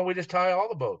point, why don't we just tie all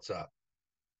the boats up?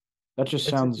 That just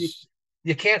It's like sounds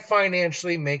you can't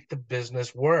financially make the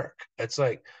business work. It's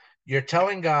like you're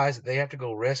telling guys that they have to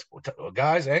go risk,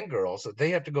 guys and girls, that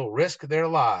they have to go risk their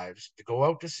lives to go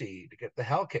out to sea to get the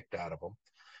hell kicked out of them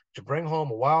to bring home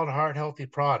a wild, heart, healthy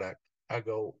product. I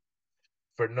go,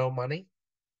 for no money?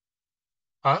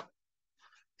 Huh?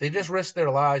 They just risk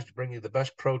their lives to bring you the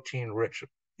best protein rich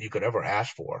you could ever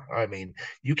ask for. I mean,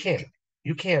 you can't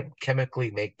you can't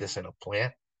chemically make this in a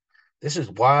plant. This is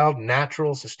wild,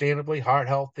 natural, sustainably, heart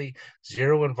healthy,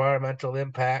 zero environmental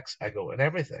impacts. I go, and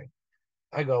everything.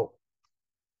 I go,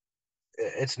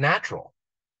 it's natural.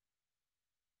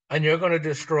 And you're going to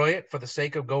destroy it for the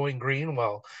sake of going green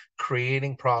while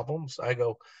creating problems. I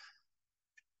go,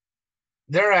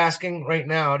 they're asking right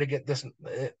now to get this.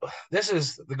 This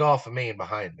is the Gulf of Maine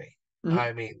behind me. mhm.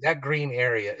 I mean, that green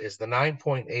area is the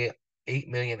 9.8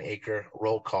 million acre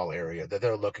roll call area that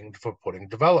they're looking for putting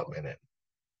development in.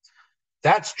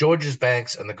 That's George's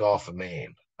Banks and the Gulf of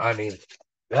Maine. I mean,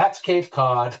 that's Cape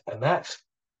Cod and that's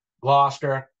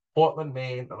Gloucester, Portland,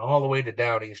 Maine, and all the way to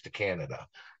down east to Canada.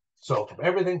 So from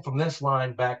everything from this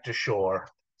line back to shore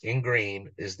in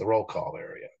green is the roll call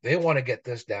area. They want to get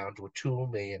this down to a 2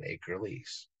 million acre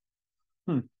lease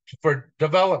Hmm. for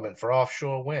development for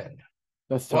offshore wind.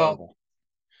 That's Well, terrible.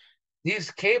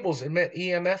 these cables emit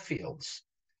EMF fields.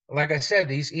 Like I said,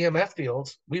 these EMF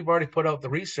fields, we've already put out the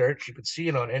research. You can see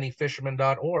it on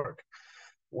anyfisherman.org.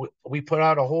 We put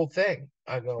out a whole thing.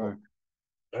 I Right. go,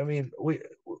 I mean,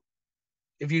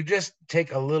 if you just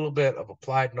take a little bit of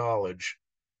applied knowledge,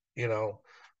 a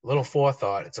little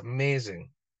forethought, it's amazing.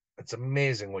 It's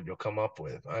amazing what you'll come up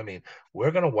with. I mean,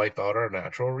 we're going to wipe out our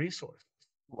natural resources,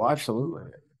 Well, which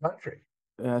absolutely. country.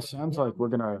 Yeah, it sounds like we're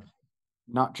gonna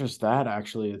not just that,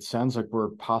 actually. It sounds like we're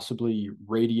possibly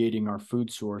radiating our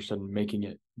food source and making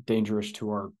it dangerous to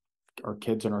our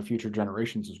kids and our future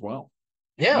generations as well.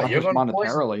 Yeah, Not just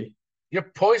monetarily. you're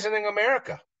poisoning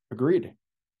America. Agreed.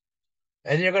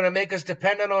 And you're going to make us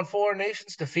dependent on foreign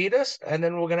nations to feed us, and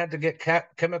then we're going to have to get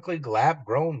chemically lab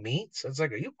grown meats. It's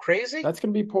like, are you crazy? That's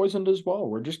gonna be poisoned as well.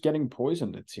 We're just getting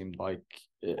poisoned, it seemed like,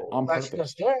 Well, on that's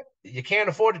purpose. just it. You can't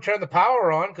afford to turn the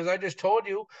power on because I just told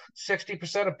you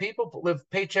 60% of people live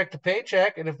paycheck to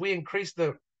paycheck, and if we increase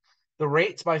the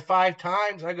rates by 5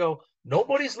 times, I go,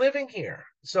 nobody's living here.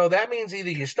 So that means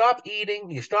either you stop eating,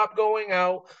 you stop going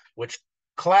out, which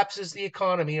collapses the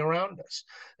economy around us.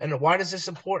 And why is this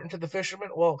important to the fishermen?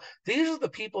 Well, these are the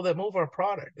people that move our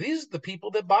product. These are the people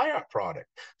that buy our product.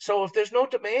 So if there's no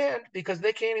demand because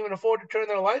they can't even afford to turn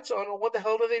their lights on, well, what the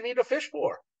hell do they need a fish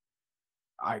for?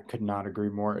 I could not agree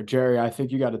more. Jerry, I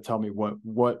think you got to tell me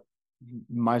what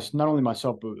my not only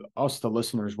myself but us the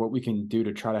listeners what we can do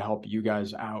to try to help you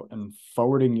guys out and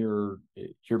forwarding your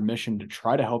mission to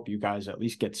try to help you guys at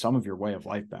least get some of your way of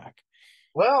life back.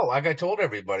 Well, like I told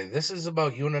everybody, this is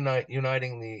about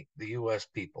uniting the U.S.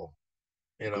 people.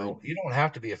 Agreed. You don't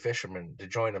have to be a fisherman to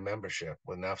join a membership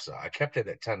with NAFSA. I kept it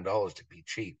at $10 to be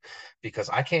cheap because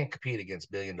I can't compete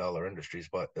against billion-dollar industries,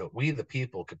 but we, the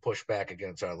people, could push back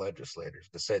against our legislators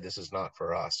to say this is not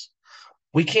for us.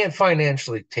 We can't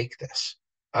financially take this.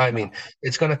 I mean, No,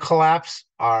 it's going to collapse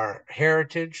our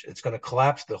heritage. It's going to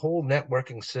collapse the whole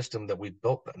networking system that we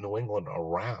built New England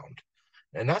around.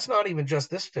 And that's not even just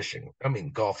this fishing. I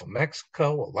mean, Gulf of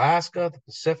Mexico, Alaska, the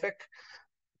Pacific.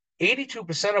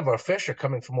 82% of our fish are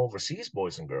coming from overseas,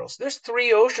 boys and girls. There's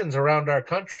 3 oceans around our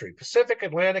country, Pacific,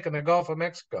 Atlantic, and the Gulf of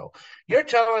Mexico. You're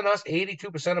telling us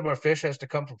 82% of our fish has to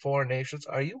come from foreign nations?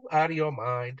 Are you out of your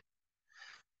mind?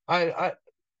 I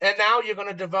and now you're going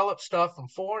to develop stuff from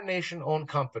foreign nation owned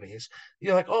companies.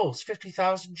 You're like, oh, it's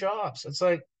 50,000 jobs. It's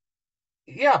like,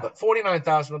 yeah, but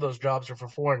 49,000 of those jobs are for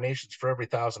foreign nations for every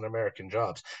 1,000 American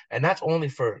jobs. And that's only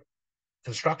for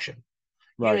construction.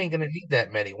 You right. ain't going to need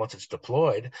that many once it's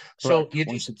deployed. So Correct.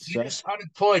 Once it's you set. just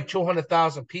unemployed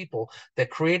 200,000 people that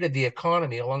created the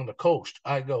economy along the coast.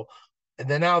 I go, and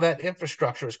then now that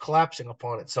infrastructure is collapsing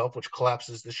upon itself, which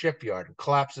collapses the shipyard, and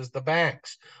collapses the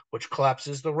banks, which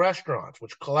collapses the restaurants,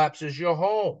 which collapses your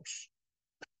homes.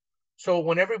 So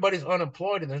when everybody's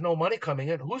unemployed and there's no money coming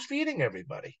in, who's feeding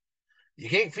everybody? You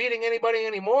ain't feeding anybody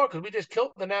anymore because we just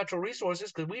killed the natural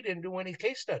resources because we didn't do any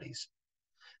case studies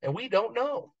and we don't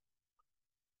know.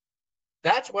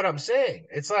 That's what I'm saying.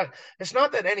 It's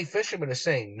not that any fisherman is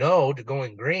saying no to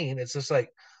going green. It's just like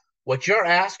what you're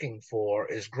asking for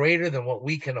is greater than what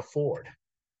we can afford.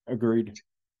 Agreed.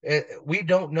 We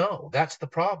don't know. That's the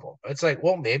problem. It's like,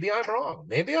 well, maybe I'm wrong.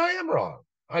 Maybe I am wrong.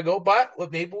 I go, but well,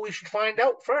 maybe we should find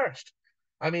out first.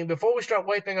 I mean, before we start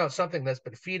wiping out something that's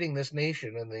been feeding this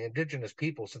nation and the indigenous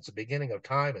people since the beginning of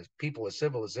time as people as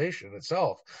civilization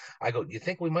itself, I go, you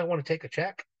think we might want to take a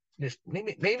check? Just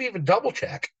maybe even double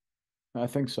check. I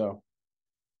think so.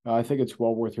 I think it's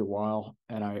well worth your while,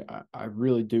 and I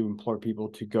really do implore people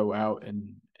to go out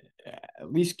and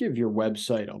at least give your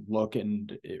website a look.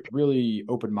 And it really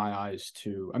opened my eyes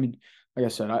to. I mean, like I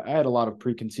said, I had a lot of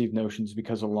preconceived notions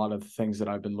because of a lot of the things that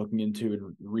I've been looking into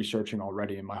and researching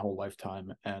already in my whole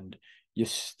lifetime, and you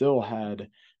still had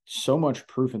so much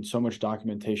proof and so much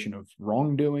documentation of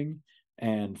wrongdoing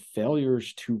and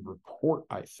failures to report.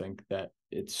 I think that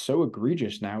it's so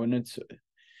egregious now, and it's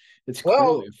clearly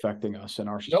Well, affecting us in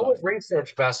our Noah's society.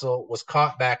 research vessel was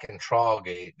caught back in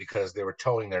Trawlgate because they were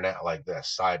towing their net like this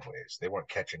sideways. They weren't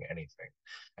catching anything.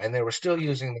 And they were still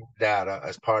using the data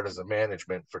as part of the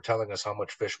management for telling us how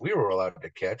much fish we were allowed to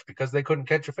catch because they couldn't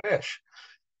catch a fish,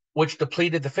 which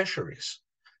depleted the fisheries.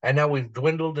 And now we've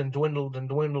dwindled and dwindled and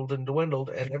dwindled and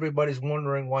dwindled, and everybody's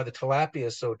wondering why the tilapia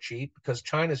is so cheap because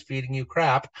China's feeding you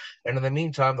crap. And in the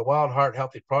meantime, the wild heart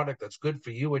healthy product that's good for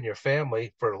you and your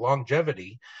family for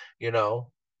longevity, you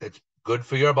know, it's good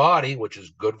for your body, which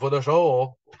is good for the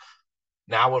soul.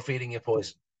 Now we're feeding you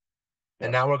poison.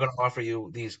 And Yep. now we're going to offer you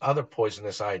these other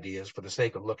poisonous ideas for the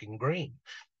sake of looking green.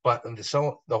 But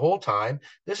so the whole time,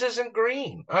 this isn't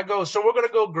green. I go, so we're going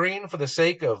to go green for the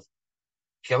sake of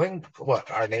killing what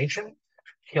our nation,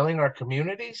 killing our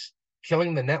communities,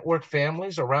 killing the network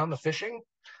families around the fishing.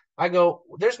 I go,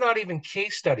 there's not even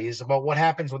case studies about what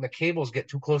happens when the cables get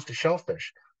too close to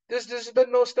shellfish. There's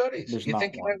been no studies. There's You not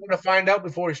think you're one. going to find out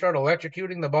before you start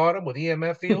electrocuting the bottom with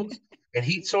EMF fields and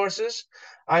heat sources?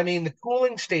 I mean, the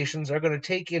cooling stations are going to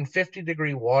take in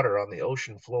 50-degree water on the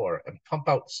ocean floor and pump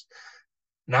out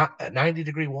not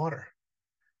 90-degree water.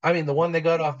 I mean, the one they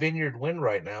got off Vineyard Wind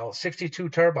right now, 62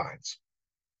 turbines.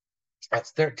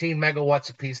 That's 13 megawatts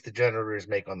a piece the generators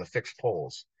make on the fixed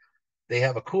poles. They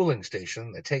have a cooling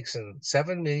station that takes in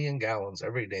 7 million gallons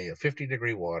every day of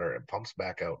 50-degree water and pumps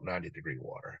back out 90-degree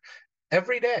water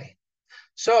every day.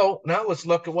 So now let's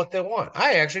look at what they want.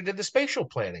 I actually did the spatial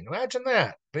planning. Imagine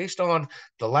that, based on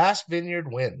the last Vineyard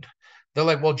Wind. They're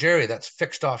like, well, Jerry, that's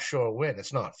fixed offshore wind.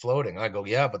 It's not floating. I go,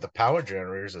 yeah, but the power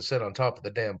generators that sit on top of the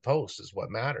damn post is what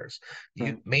matters.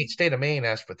 Right. State of Maine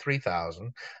asked for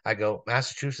 3,000. I go,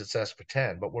 Massachusetts asked for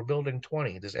 10, but we're building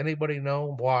 20. Does anybody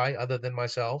know why other than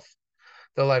myself?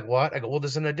 They're like, what? I go, well,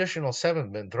 there's an additional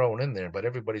 7 been thrown in there, but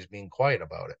everybody's being quiet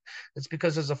about it. It's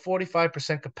because there's a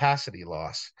 45% capacity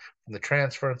loss from the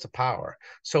transference of power.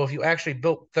 So if you actually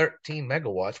built 13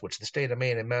 megawatts, which the state of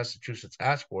Maine and Massachusetts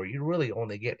asked for, you really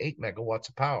only get 8 megawatts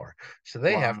of power. So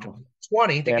they have to Wow.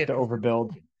 20 They to have get. to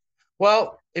overbuild.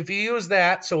 Well, if you use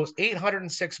that, so it's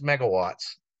 806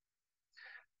 megawatts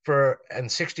for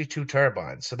and 62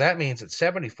 turbines. So that means it's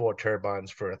 74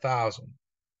 turbines for 1,000.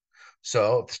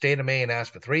 So if the state of Maine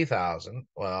asked for 3,000,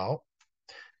 well,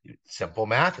 simple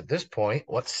math at this point.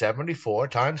 What's 74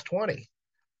 times 20?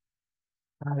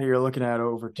 You're looking at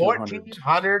over 200.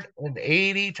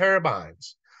 1,480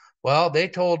 turbines. Well, they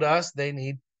told us they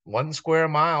need 1 square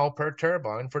mile per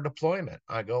turbine for deployment.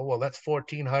 I go, well, that's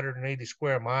 1,480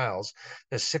 square miles.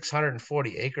 There's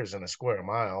 640 acres in a square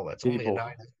mile. That's only a People,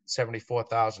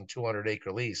 974,200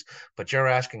 acre lease, but you're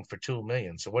asking for 2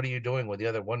 million. So what are you doing with the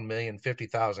other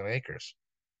 1,050,000 acres?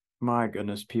 my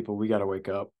goodness, people, we got to wake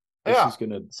up. This Yeah. is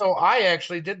gonna. So I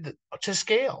actually did to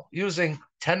scale using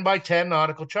 10 by 10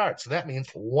 nautical charts. So that means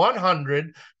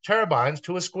 100 turbines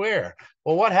to a square.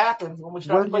 Well, what happens when we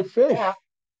Where start do you playing fish? math?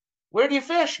 Where do you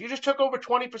fish? You just took over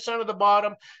 20% of the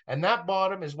bottom, and that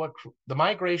bottom is what the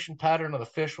migration pattern of the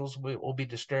fish will be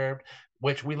disturbed,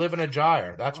 which we live in a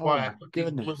gyre. That's Oh why I my put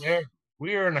these blue air. goodness.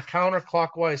 We are in a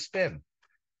counterclockwise spin.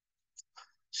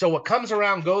 So what comes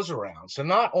around goes around. So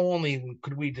not only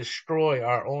could we destroy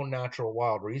our own natural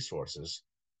wild resources,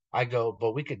 I go,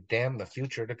 but we could damn the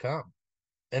future to come.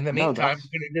 In the No, meantime, that's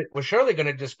we're surely going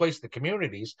to displace the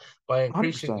communities by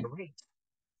increasing the 100%. rates.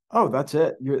 Oh, that's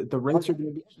it. The rates are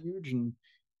going to be huge, and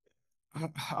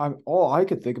all I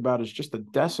could think about is just the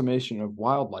decimation of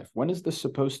wildlife. When is this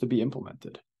supposed to be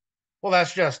implemented? Well,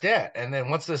 that's just it. And then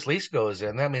once this lease goes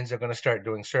in, that means they're going to start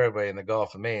doing survey in the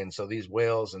Gulf of Maine. So these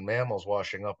whales and mammals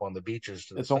washing up on the beaches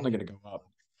to the It's south only going to go up.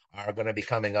 are going to be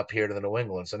coming up here to the New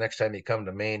England. So next time you come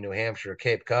to Maine, New Hampshire,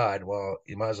 Cape Cod, well,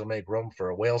 you might as well make room for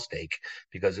a whale steak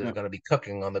because there's Yeah, going to be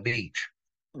cooking on the beach.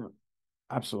 yeah,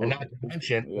 And not absolutely. to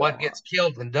mention what Yeah, gets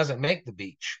killed and doesn't make the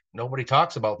beach. Nobody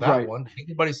talks about that right. one.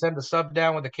 Anybody send a sub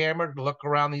down with a camera to look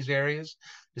around these areas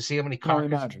to see how many I can only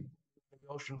carcasses imagine. on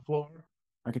the ocean floor?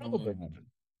 I can only Probably. imagine.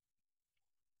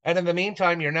 And in the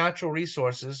meantime, your natural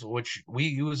resources, which we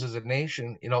use as a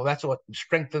nation, that's what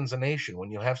strengthens a nation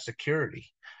when you have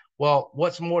security. Well,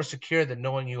 what's more secure than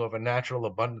knowing you have a natural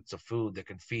abundance of food that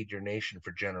can feed your nation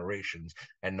for generations?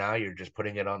 And now you're just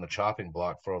putting it on the chopping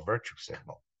block for a virtue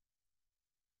signal.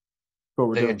 What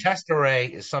we're The doing. test array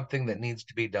is something that needs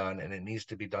to be done, and it needs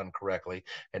to be done correctly,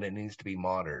 and it needs to be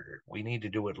monitored. We need to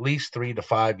do at least 3 to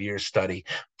 5 years study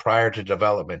prior to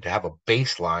development to have a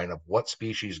baseline of what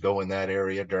species go in that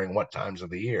area during what times of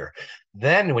the year.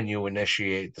 Then when you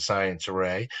initiate the science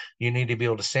array, you need to be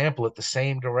able to sample it the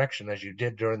same direction as you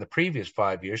did during the previous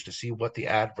 5 years to see what the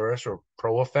adverse or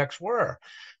pro effects were.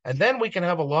 And then we can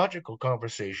have a logical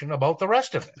conversation about the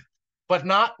rest of it, but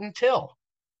not until.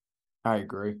 I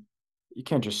agree. You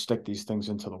can't just stick these things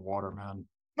into the water, man.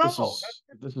 This No, is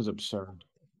this is absurd.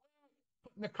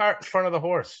 putting the cart in front of the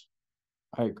horse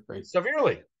I agree.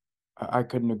 severely. I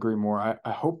couldn't agree more.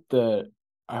 I hope that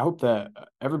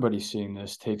everybody seeing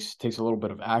this takes a little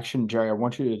bit of action. Jerry, I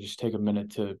want you to just take a minute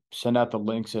to send out the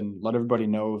links and let everybody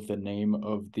know of the name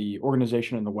of the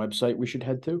organization and the website we should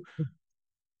head to.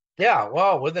 Yeah,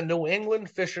 well, with the New England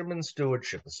Fishermen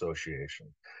Stewardship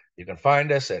Association. You can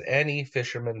find us at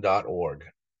anyfisherman.org.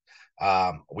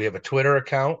 We have a Twitter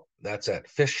account that's at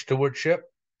Fish Stewardship.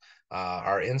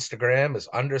 Our Instagram is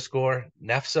underscore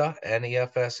NEFSA,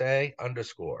 NEFSA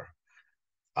underscore.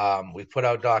 We put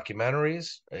out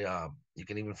documentaries. You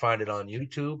can even find it on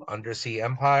YouTube, Undersea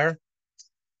Empire.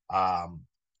 Um,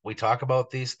 we talk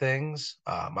about these things.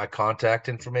 My contact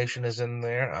information is in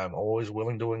there. I'm always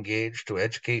willing to engage to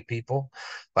educate people.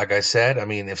 Like I said, I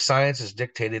mean, if science is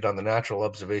dictated on the natural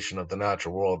observation of the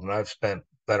natural world, and I've spent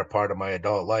better part of my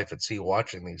adult life at sea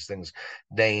watching these things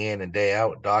day in and day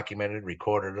out, documented,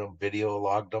 recorded them, video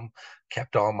logged them,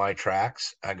 kept all my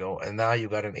tracks. I go, and now you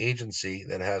got an agency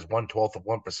that has 1/12 of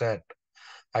 1%.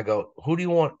 I go, who do you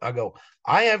want? I go,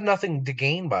 I have nothing to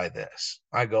gain by this.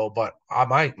 I go, but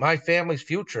my family's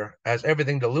future has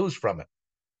everything to lose from it,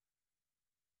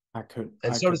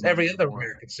 and I so does couldn't every agree other more.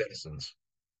 American citizens.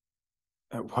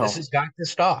 This has Well, got to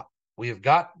stop.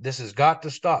 This has got to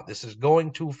stop. This is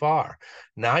going too far.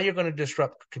 Now you're going to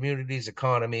disrupt communities'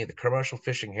 economy, the commercial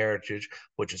fishing heritage,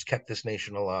 which has kept this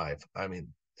nation alive. I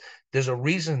mean, there's a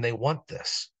reason they want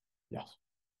this. yes,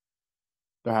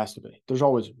 there has to be. There's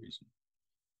always a reason.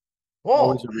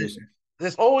 Always Well, a reason.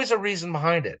 there's always a reason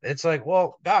behind it. It's like,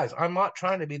 well, guys, I'm not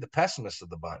trying to be the pessimist of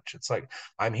the bunch. It's like,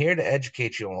 I'm here to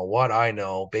educate you on what I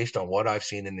know based on what I've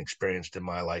seen and experienced in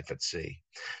my life at sea.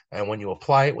 And when you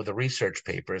apply it with the research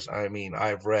papers, I mean,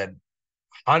 I've read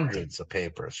hundreds of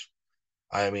papers.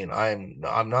 I mean, I'm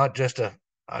not just a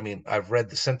I mean, I've read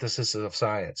the synthesis of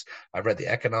science. I've read the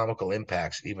economical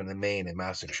impacts, even in Maine and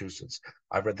Massachusetts.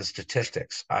 I've read the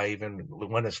statistics. I even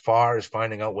went as far as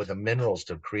finding out where the minerals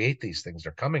to create these things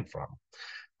are coming from.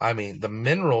 I mean, the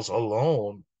minerals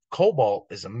alone, cobalt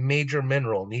is a major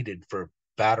mineral needed for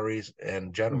batteries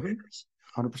and Mm-hmm. generators.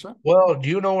 100%. Well, do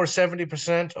you know where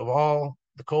 70% of all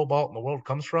the cobalt in the world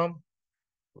comes from?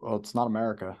 Well, it's not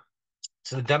America.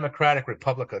 It's the Democratic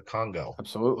Republic of Congo.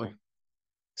 Absolutely.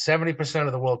 70%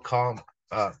 of the world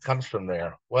comes from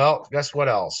there. Well, guess what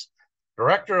else?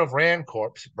 Director of RAND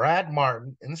Corps, Brad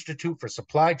Martin, Institute for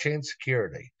Supply Chain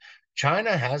Security.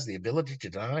 China has the ability to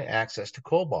deny access to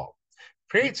cobalt,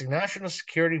 creates a national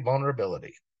security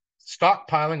vulnerability,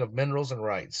 stockpiling of minerals and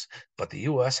rights, but the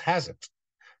U.S. hasn't.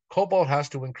 Cobalt has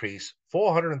to increase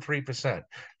 403%.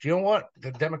 Do you know what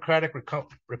the Democratic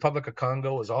Republic of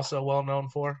Congo is also well known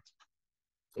for?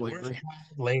 The worst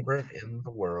child labor in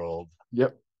the world.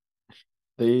 Yep.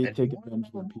 They And take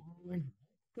advantage of the people like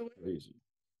crazy.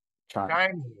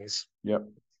 Chinese. Yep.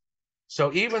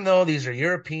 So even though these are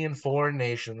European foreign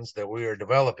nations that we are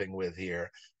developing with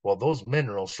here, well, those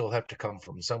minerals still have to come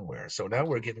from somewhere. So now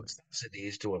we're giving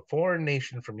subsidies to a foreign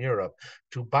nation from Europe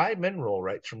to buy mineral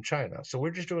rights from China. So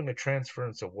we're just doing a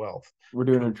transference of wealth. We're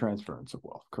doing a transference of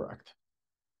wealth, correct.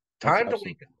 Time to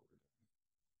wake up.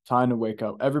 Time to wake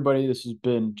up. Everybody, this has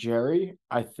been Jerry.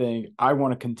 I think I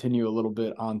want to continue a little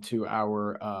bit onto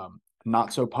our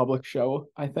not so public show,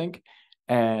 I think.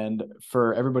 And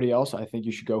for everybody else, I think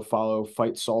you should go follow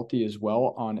FightSalty as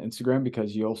well on Instagram,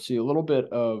 because you'll see a little bit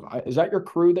of, is that your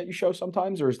crew that you show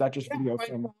sometimes, or is that just video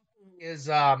from?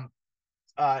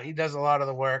 He does a lot of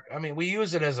the work. I mean, we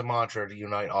use it as a mantra to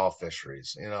unite all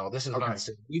fisheries. This is not,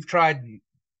 we've tried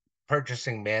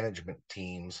purchasing management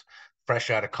teams fresh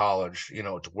out of college,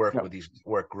 to work with these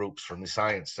work groups from the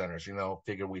science centers,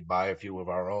 figure we'd buy a few of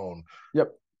our own.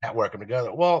 Yep. Network them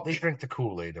together. Well, they drink the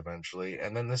Kool-Aid eventually,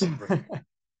 and then this is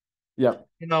yep.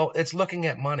 It's looking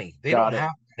at money. They don't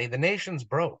have money. The nation's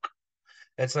broke.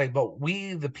 It's like, but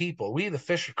we, the people,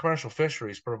 the commercial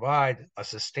fisheries, provide a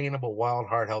sustainable, wild,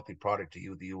 heart, healthy product to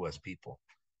you, the U.S. people.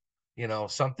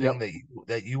 Something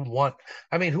that you want.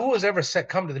 I mean, who has ever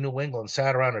come to the New England,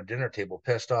 sat around a dinner table,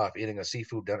 pissed off, eating a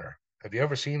seafood dinner? Have you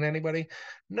ever seen anybody?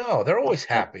 No, they're always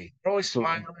happy. They're always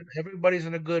smiling. Everybody's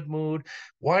in a good mood.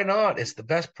 Why not? It's the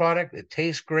best product. It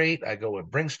tastes great. I go,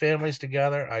 it brings families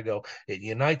together. I go, it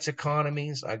unites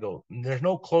economies. I go, there's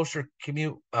no closer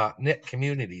knit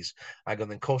communities, I go,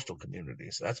 than coastal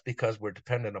communities. That's because we're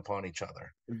dependent upon each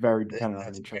other. Very dependent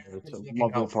on each other. It's a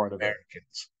lovely part of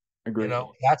Americans. Agreed.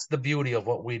 That's the beauty of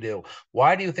what we do.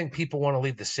 Why do you think people want to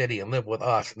leave the city and live with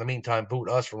us? In the meantime, boot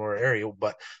us from our area.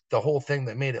 But the whole thing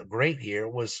that made it great here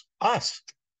was us.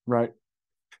 Right.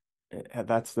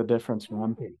 That's the difference,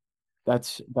 man.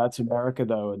 That's America,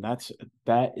 though, and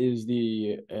that is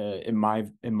the in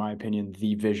my opinion,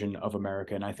 the vision of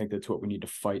America, and I think that's what we need to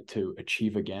fight to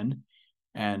achieve again.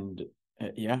 And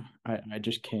I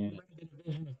just can't.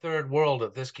 Third world,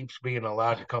 if this keeps being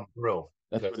allowed to come through,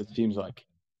 that's what it seems like.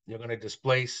 You're going to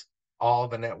displace all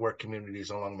the network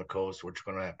communities along the coast, which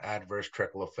are going to have adverse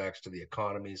trickle effects to the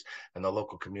economies and the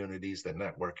local communities that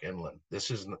network inland.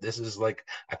 This is like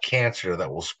a cancer that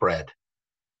will spread.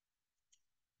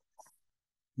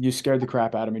 You scared the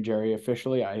crap out of me, Jerry.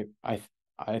 Officially, I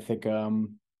think well,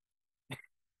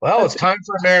 it's time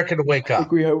for America to wake up.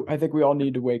 I think we all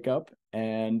need to wake up,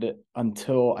 and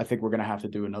until I think we're going to have to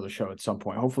do another show at some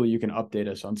point. Hopefully you can update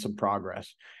us on some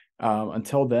progress.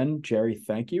 Until then, Jerry,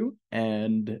 thank you,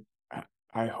 and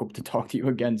I hope to talk to you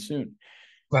again soon.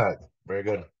 All right, very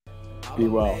good. Be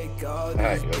well. All right, you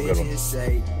have a good one.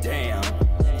 Say, damn,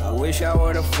 I wish I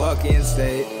were the fucking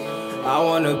state. I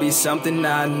want to be something,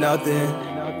 not nothing.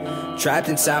 Trapped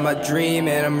inside my dream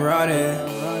and I'm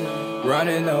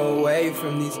running away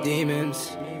from these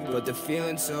demons. But the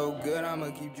feeling's so good,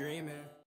 I'ma keep dreaming.